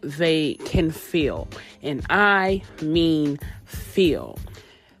something they can feel? And I mean feel.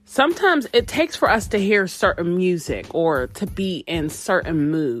 Sometimes it takes for us to hear certain music or to be in certain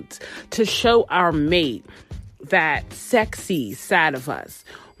moods to show our mate that sexy side of us,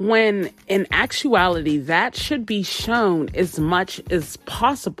 when in actuality that should be shown as much as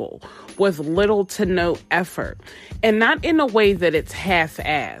possible with little to no effort, and not in a way that it's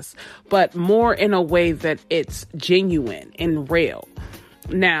half-assed, but more in a way that it's genuine and real.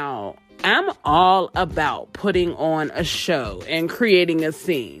 Now, I'm all about putting on a show and creating a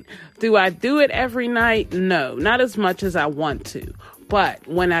scene. Do I do it every night? No, not as much as I want to. But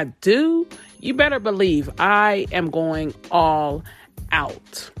when I do, you better believe I am going all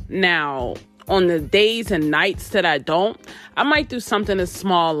out. Now, on the days and nights that I don't, I might do something as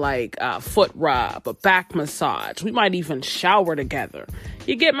small like a foot rub, a back massage. We might even shower together.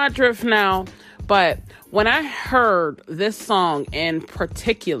 You get my drift now? But when I heard this song in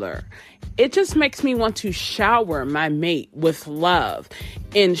particular, it just makes me want to shower my mate with love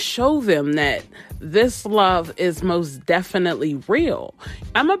and show them that this love is most definitely real.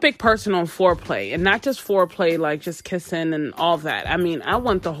 I'm a big person on foreplay, and not just foreplay like just kissing and all that. I mean, I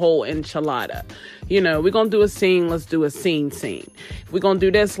want the whole enchilada. You know, we're going to do a scene, let's do a scene. If we're going to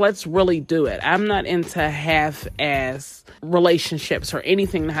do this, let's really do it. I'm not into half-ass relationships or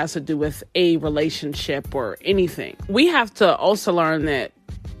anything that has to do with a relationship or anything. We have to also learn that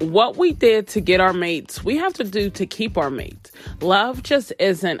what we did to get our mates, we have to do to keep our mates. Love just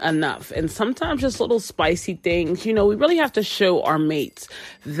isn't enough. And sometimes just little spicy things, you know, we really have to show our mates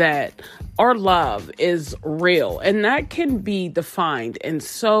that our love is real. And that can be defined in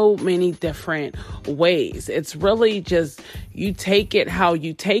so many different ways. It's really just, you take it how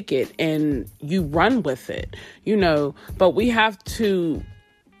you take it and you run with it, you know, but we have to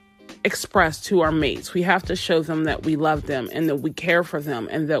express to our mates. We have to show them that we love them and that we care for them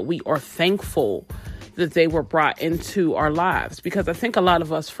and that we are thankful that they were brought into our lives, because I think a lot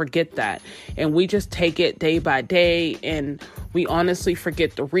of us forget that and we just take it day by day, and we honestly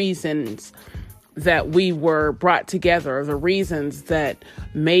forget the reasons that we were brought together, the reasons that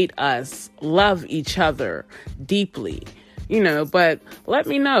made us love each other deeply. You know, but let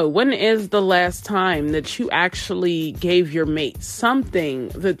me know, when is the last time that you actually gave your mate something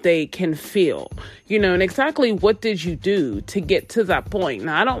that they can feel? You know, and exactly what did you do to get to that point?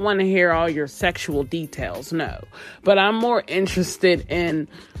 Now, I don't want to hear all your sexual details, no. But I'm more interested in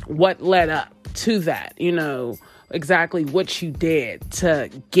what led up to that, you know, exactly what you did to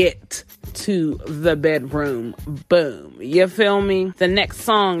get to the bedroom. Boom. You feel me? The next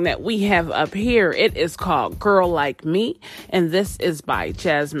song that we have up here, it is called Girl Like Me, and this is by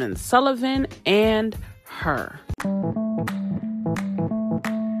Jasmine Sullivan and Her.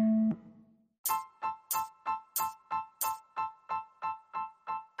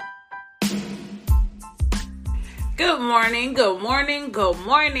 Good morning,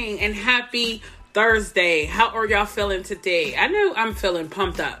 and happy Thursday. How are y'all feeling today? I know I'm feeling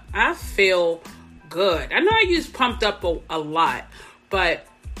pumped up. I feel good. I know I use pumped up a lot, but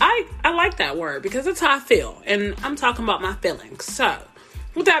I like that word because that's how I feel, and I'm talking about my feelings. So,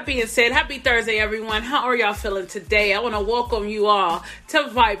 with that being said, happy Thursday, everyone. How are y'all feeling today? I want to welcome you all to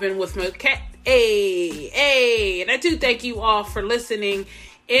Vibing with Moket. And I do thank you all for listening.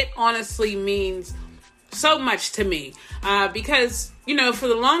 It honestly means so much to me because, you know, for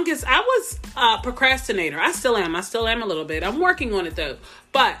the longest, I was a procrastinator. I still am a little bit. I'm working on it, though.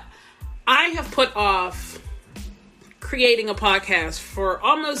 But I have put off creating a podcast for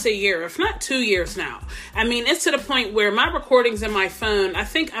almost a year, if not 2 years now. I mean, it's to the point where my recordings in my phone, I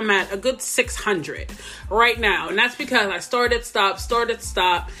think I'm at a good 600 right now. And that's because I started, stop,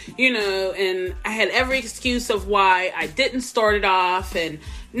 and I had every excuse of why I didn't start it off. And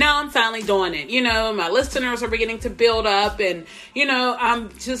now I'm finally doing it. My listeners are beginning to build up, and, I'm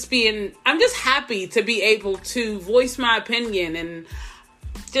just happy to be able to voice my opinion and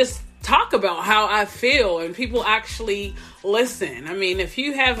just talk about how I feel, and people actually listen. I mean, if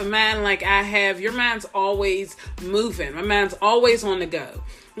you have a mind like I have, your mind's always moving. My mind's always on the go.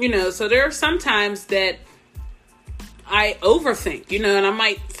 So there are some times that I overthink, and I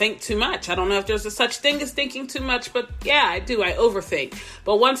might think too much. I don't know if there's a such thing as thinking too much, but yeah, I do. I overthink.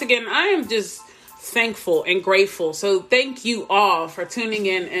 But once again, I am just thankful and grateful. So thank you all for tuning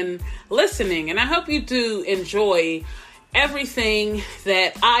in and listening. And I hope you do enjoy everything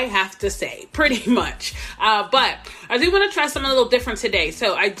that I have to say, pretty much. But I do want to try something a little different today.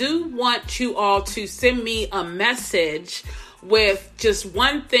 So I do want you all to send me a message with just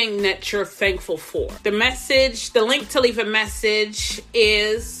one thing that you're thankful for. The link to leave a message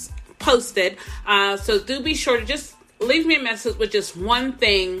is posted. So do be sure to just leave me a message with just one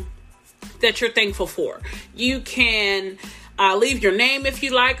thing that you're thankful for. You can leave your name if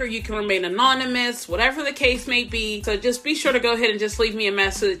you like, or you can remain anonymous, whatever the case may be. So just be sure to go ahead and just leave me a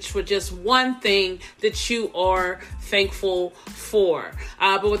message with just one thing that you are thankful for.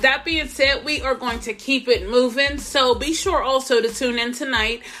 But with that being said, we are going to keep it moving. So be sure also to tune in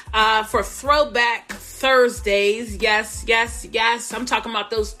tonight for Throwback Thursdays. Yes. I'm talking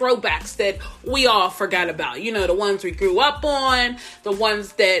about those throwbacks that we all forgot about. The ones we grew up on, the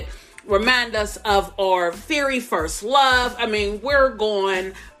ones that remind us of our very first love. I mean, we're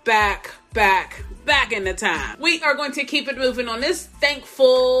going back in the time. We are going to keep it moving on this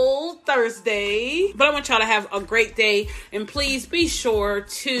thankful Thursday. But I want y'all to have a great day. And please be sure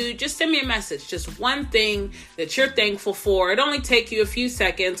to just send me a message. Just one thing that you're thankful for. It only take you a few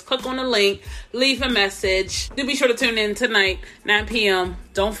seconds. Click on the link. Leave a message. Do be sure to tune in tonight, 9 p.m.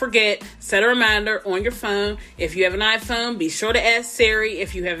 Don't forget, set a reminder on your phone. If you have an iPhone, be sure to ask Siri.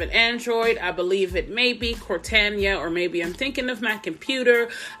 If you have an Android, I believe it may be Cortana, or maybe I'm thinking of my computer.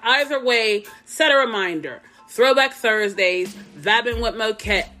 Either way, set a reminder. Throwback Thursdays, vibing with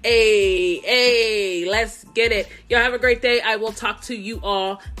Moquette. Hey, let's get it. Y'all have a great day. I will talk to you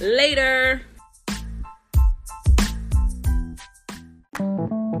all later.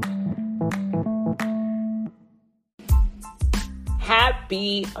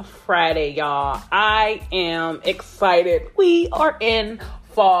 Happy Friday, y'all. I am excited. We are in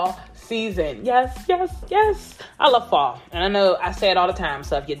fall season. Yes. I love fall. And I know I say it all the time.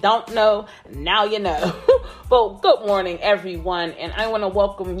 So if you don't know, now you know. Well, good morning, everyone. And I want to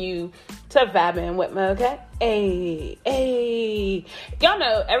welcome you to Vibing with Moquette. Hey. Y'all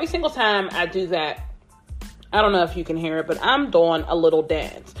know, every single time I do that, I don't know if you can hear it, but I'm doing a little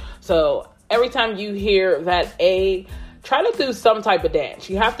dance. So every time you hear that try to do some type of dance.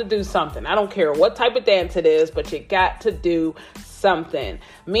 You have to do something. I don't care what type of dance it is, but you got to do something.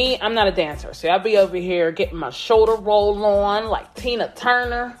 Me, I'm not a dancer. So I'll be over here getting my shoulder roll on like Tina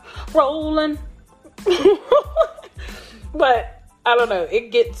Turner rolling. But I don't know. It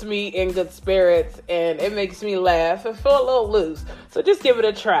gets me in good spirits and it makes me laugh and feel a little loose. So just give it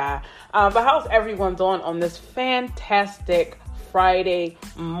a try. But how's everyone doing on this fantastic Friday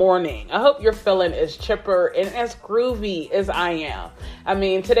morning? I hope you're feeling as chipper and as groovy as I am. I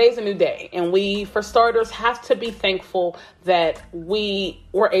mean, today's a new day, and we, for starters, have to be thankful that we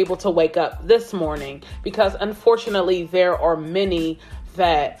were able to wake up this morning, because unfortunately there are many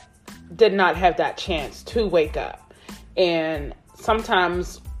that did not have that chance to wake up. And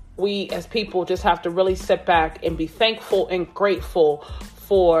sometimes we as people just have to really sit back and be thankful and grateful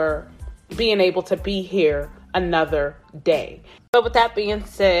for being able to be here another day. But with that being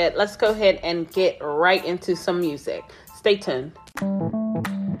said, let's go ahead and get right into some music. Stay tuned.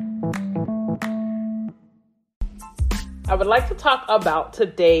 I would like to talk about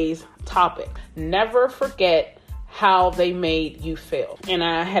today's topic. Never forget how they made you feel. And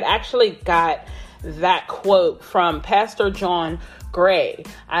I had actually got that quote from Pastor John Gray.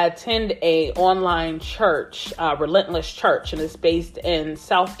 I attend a online church, Relentless Church, and it's based in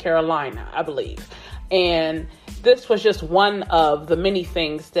South Carolina, I believe. And this was just one of the many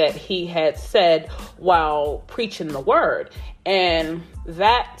things that he had said while preaching the word. And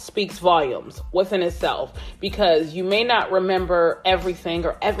that speaks volumes within itself, because you may not remember everything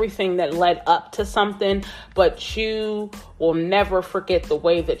or everything that led up to something, but you will never forget the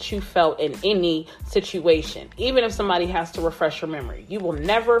way that you felt in any situation. Even if somebody has to refresh your memory, you will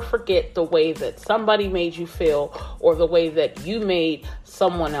never forget the way that somebody made you feel or the way that you made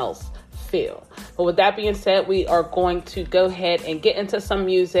someone else feel. But with that being said, we are going to go ahead and get into some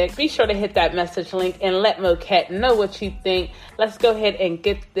music. Be sure to hit that message link and let Moquette know what you think. Let's go ahead and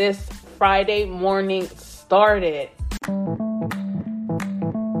get this Friday morning started.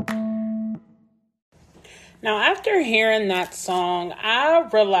 Now, after hearing that song, I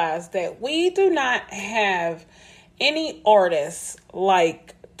realized that we do not have any artists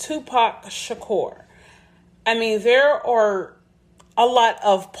like Tupac Shakur. I mean, there are a lot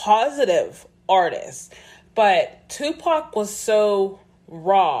of positive artists, but Tupac was so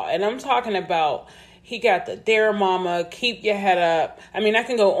raw. And I'm talking about, he got the Dear Mama, Keep Your Head Up. I mean, I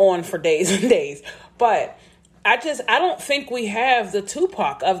can go on for days and days, but I don't think we have the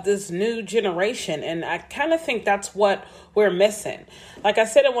Tupac of this new generation. And I kind of think that's what we're missing. Like I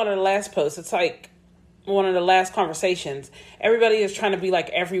said in one of the last posts, it's like one of the last conversations, everybody is trying to be like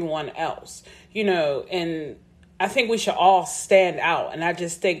everyone else, and I think we should all stand out. And I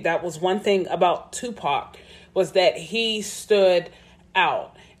just think that was one thing about Tupac, was that he stood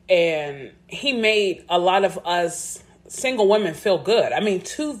out and he made a lot of us single women feel good. I mean,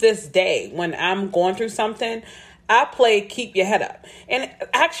 to this day, when I'm going through something, I play Keep Your Head Up. And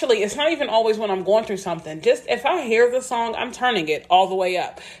actually, it's not even always when I'm going through something. Just if I hear the song, I'm turning it all the way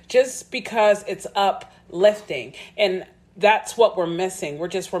up, just because it's uplifting. And that's what we're missing.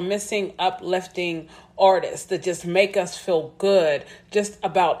 We're missing uplifting artists that just make us feel good just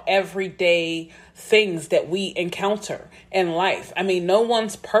about everyday things that we encounter in life. I mean, no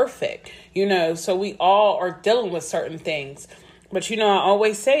one's perfect, so we all are dealing with certain things. But, I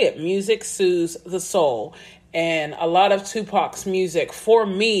always say it, music soothes the soul. And a lot of Tupac's music, for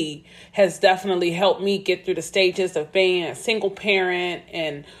me, has definitely helped me get through the stages of being a single parent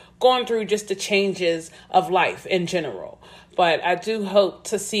and going through just the changes of life in general. But I do hope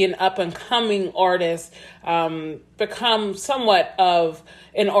to see an up-and-coming artist become somewhat of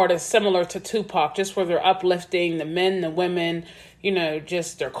an artist similar to Tupac, just where they're uplifting the men, the women,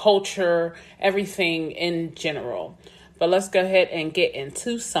 just their culture, everything in general. But let's go ahead and get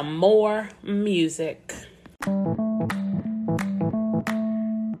into some more music.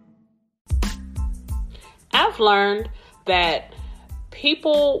 I've learned that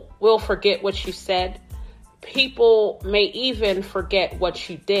people will forget what you said. People may even forget what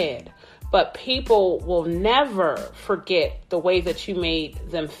you did, but people will never forget the way that you made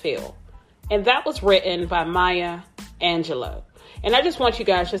them feel. And that was written by Maya Angelou. And I just want you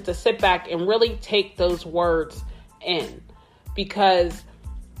guys just to sit back and really take those words in, because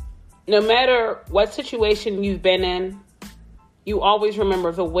no matter what situation you've been in, you always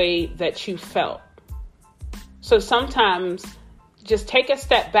remember the way that you felt. So sometimes just take a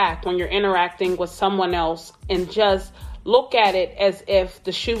step back when you're interacting with someone else and just look at it as if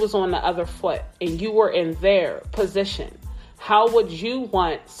the shoe was on the other foot and you were in their position. How would you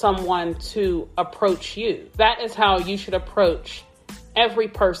want someone to approach you? That is how you should approach every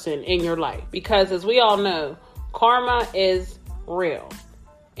person in your life. Because as we all know, karma is real.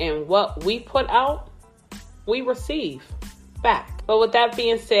 And what we put out, we receive back. But with that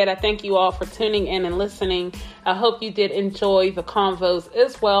being said, I thank you all for tuning in and listening. I hope you did enjoy the convos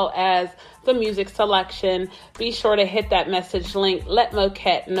as well as the music selection. Be sure to hit that message link. Let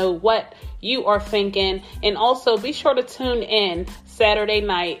Moquette know what you are thinking. And also be sure to tune in Saturday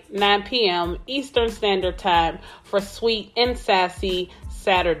night, 9 p.m. Eastern Standard Time for Sweet and Sassy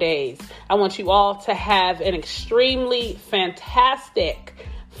Saturdays. I want you all to have an extremely fantastic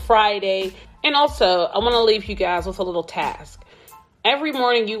Friday. And also, I want to leave you guys with a little task. Every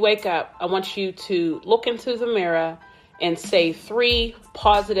morning you wake up, I want you to look into the mirror and say 3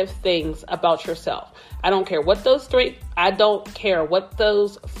 positive things about yourself. I don't care what those 3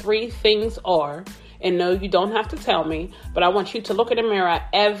 things are. And no, you don't have to tell me, but I want you to look in the mirror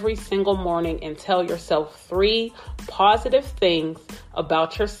every single morning and tell yourself 3 positive things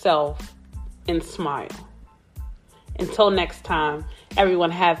about yourself and smile. Until next time,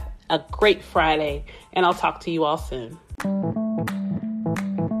 everyone have a great Friday, and I'll talk to you all soon.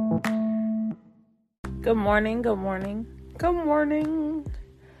 Good morning.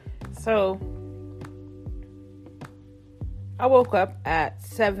 So, I woke up at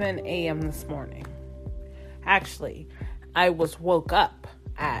 7 a.m. this morning. Actually, I woke up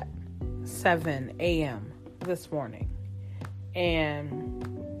at 7 a.m. this morning. And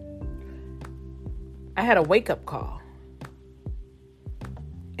I had a wake-up call.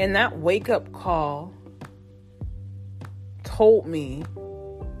 And that wake-up call told me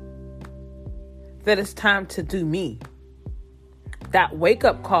that it's time to do me. That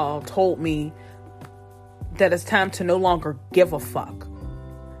wake-up call told me that it's time to no longer give a fuck.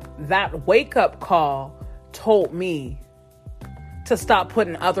 That wake-up call told me to stop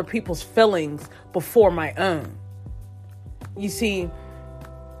putting other people's feelings before my own. You see,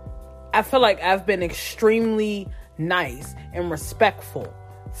 I feel like I've been extremely nice and respectful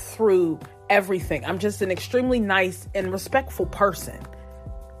through everything. I'm just an extremely nice and respectful person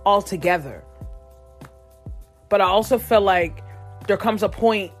altogether. But I also feel like there comes a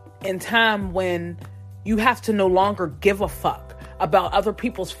point in time when you have to no longer give a fuck about other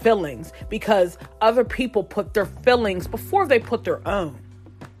people's feelings, because other people put their feelings before they put their own.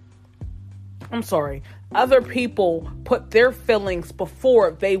 I'm sorry. Other people put their feelings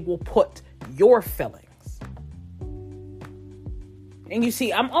before they will put your feelings. And you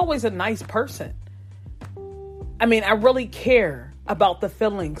see, I'm always a nice person. I mean, I really care about the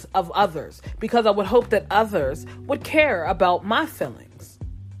feelings of others, because I would hope that others would care about my feelings.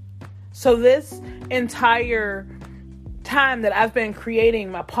 So this entire time that I've been creating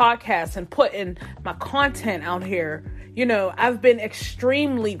my podcast and putting my content out here, you know, I've been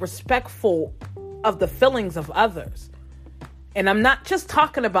extremely respectful of the feelings of others. And I'm not just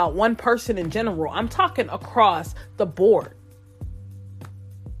talking about one person in general. I'm talking across the board.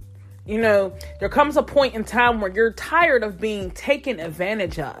 You know, there comes a point in time where you're tired of being taken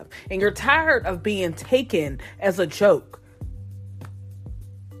advantage of, and you're tired of being taken as a joke.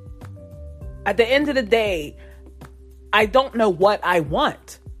 At the end of the day, I don't know what I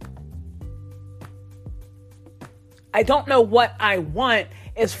want. I don't know what I want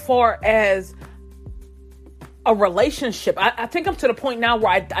as far as a relationship. I think I'm to the point now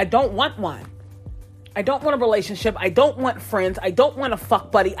where I don't want one. I don't want a relationship. I don't want friends. I don't want a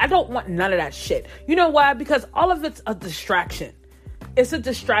fuck buddy. I don't want none of that shit. You know why? Because all of it's a distraction. It's a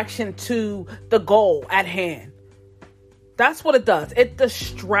distraction to the goal at hand. That's what it does. It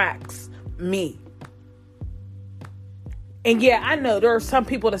distracts me. And yeah, I know there are some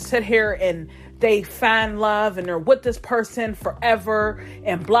people that sit here and they find love and they're with this person forever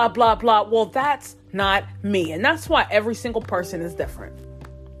and blah, blah, blah. Well, that's not me. And that's why every single person is different.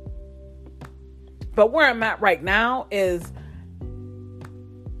 But where I'm at right now is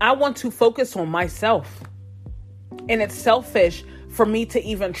I want to focus on myself. And it's selfish for me to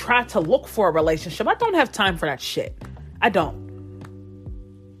even try to look for a relationship. I don't have time for that shit. I don't.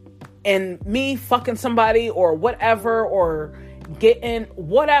 And me fucking somebody or whatever or getting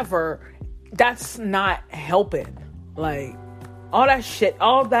whatever, that's not helping. Like, all that shit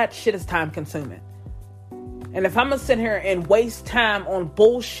is time consuming. And if I'm going to sit here and waste time on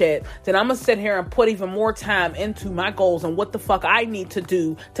bullshit, then I'm going to sit here and put even more time into my goals and what the fuck I need to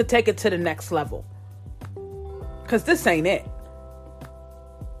do to take it to the next level. Because this ain't it.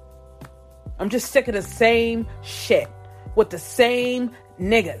 I'm just sick of the same shit with the same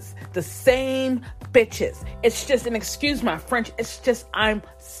niggas, the same bitches. It's just, and excuse my French, it's just I'm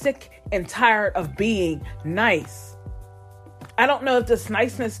sick and tired of being nice. I don't know if this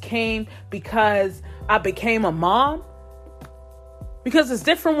niceness came because I became a mom, because it's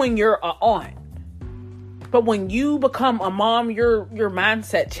different when you're an aunt. But when you become a mom, your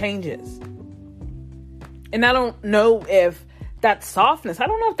mindset changes. And I don't know if that softness, I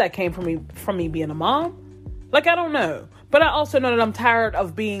don't know if that came from me being a mom. Like, I don't know. But I also know that I'm tired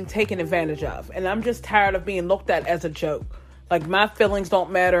of being taken advantage of. And I'm just tired of being looked at as a joke. Like, my feelings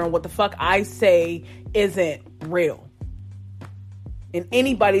don't matter and what the fuck I say isn't real. And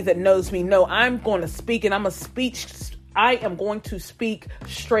anybody that knows me know I'm going to speak, and I am going to speak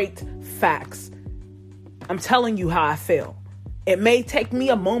straight facts. I'm telling you how I feel. It may take me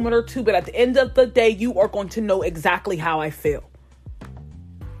a moment or two, but at the end of the day, you are going to know exactly how I feel.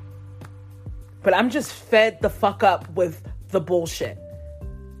 But I'm just fed the fuck up with the bullshit.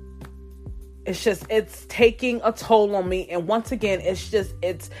 It's taking a toll on me. And once again,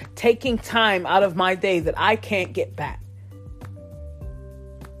 it's taking time out of my day that I can't get back.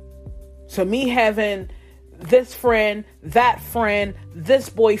 So me having this friend, this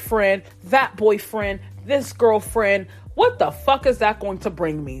boyfriend, that boyfriend, this girlfriend, what the fuck is that going to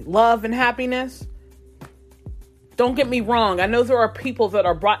bring me? Love and happiness? Don't get me wrong. I know there are people that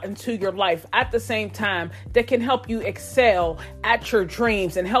are brought into your life at the same time that can help you excel at your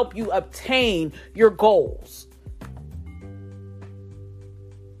dreams and help you obtain your goals.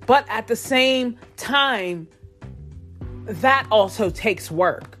 But at the same time, that also takes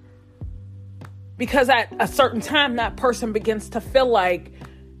work. Because at a certain time, that person begins to feel like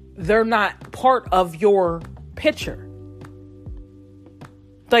they're not part of your picture.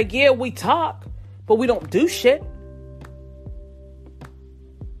 Like, yeah, we talk, but we don't do shit.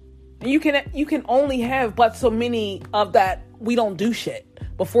 And you can only have but so many of that we don't do shit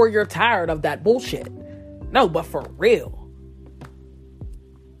before you're tired of that bullshit. No, but for real.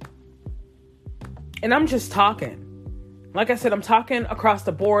 And I'm just talking. Like I said, I'm talking across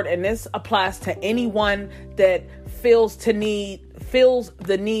the board, and this applies to anyone that feels the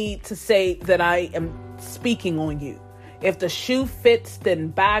need to say that I am speaking on you. If the shoe fits, then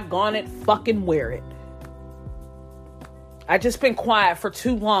by gone it, fucking wear it. I just been quiet for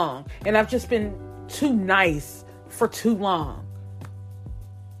too long, and I've just been too nice for too long.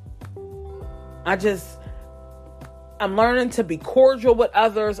 I'm learning to be cordial with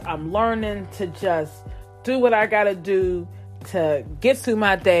others. I'm learning to just do what I gotta do to get through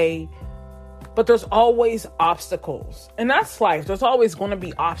my day. But there's always obstacles. And that's life. There's always going to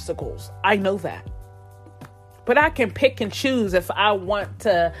be obstacles. I know that. But I can pick and choose if I want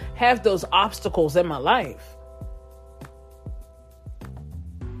to have those obstacles in my life.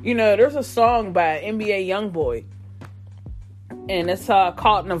 You know, there's a song by NBA Youngboy, and it's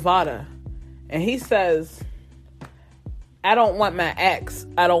called Nevada. And he says, I don't want my ex.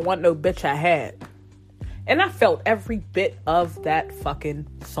 I don't want no bitch I had. And I felt every bit of that fucking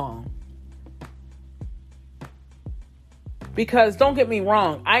song. Because don't get me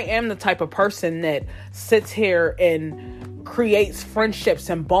wrong, I am the type of person that sits here and creates friendships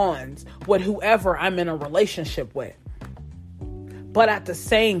and bonds with whoever I'm in a relationship with. But at the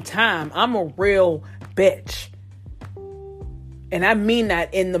same time, I'm a real bitch. And I mean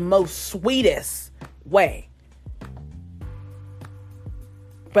that in the most sweetest way.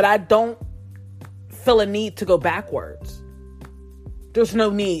 But I don't feel a need to go backwards. There's no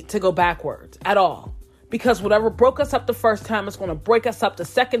need to go backwards at all. Because whatever broke us up the first time is going to break us up the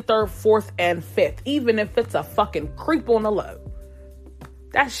second, third, fourth, and fifth. Even if it's a fucking creep on the low.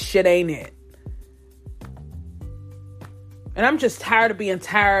 That shit ain't it. And I'm just tired of being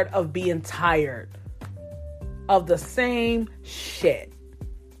tired of the same shit.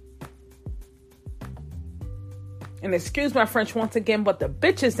 And excuse my French once again, but the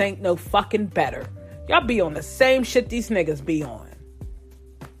bitches ain't no fucking better. Y'all be on the same shit these niggas be on.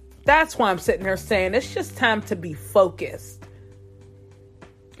 That's why I'm sitting here saying it's just time to be focused.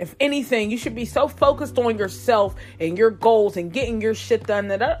 If anything, you should be so focused on yourself and your goals and getting your shit done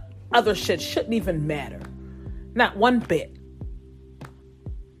that other shit shouldn't even matter. Not one bit.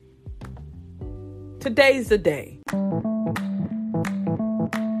 Today's the day.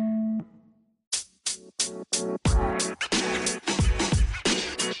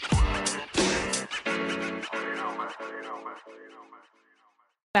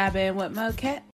 Vibing with Moket.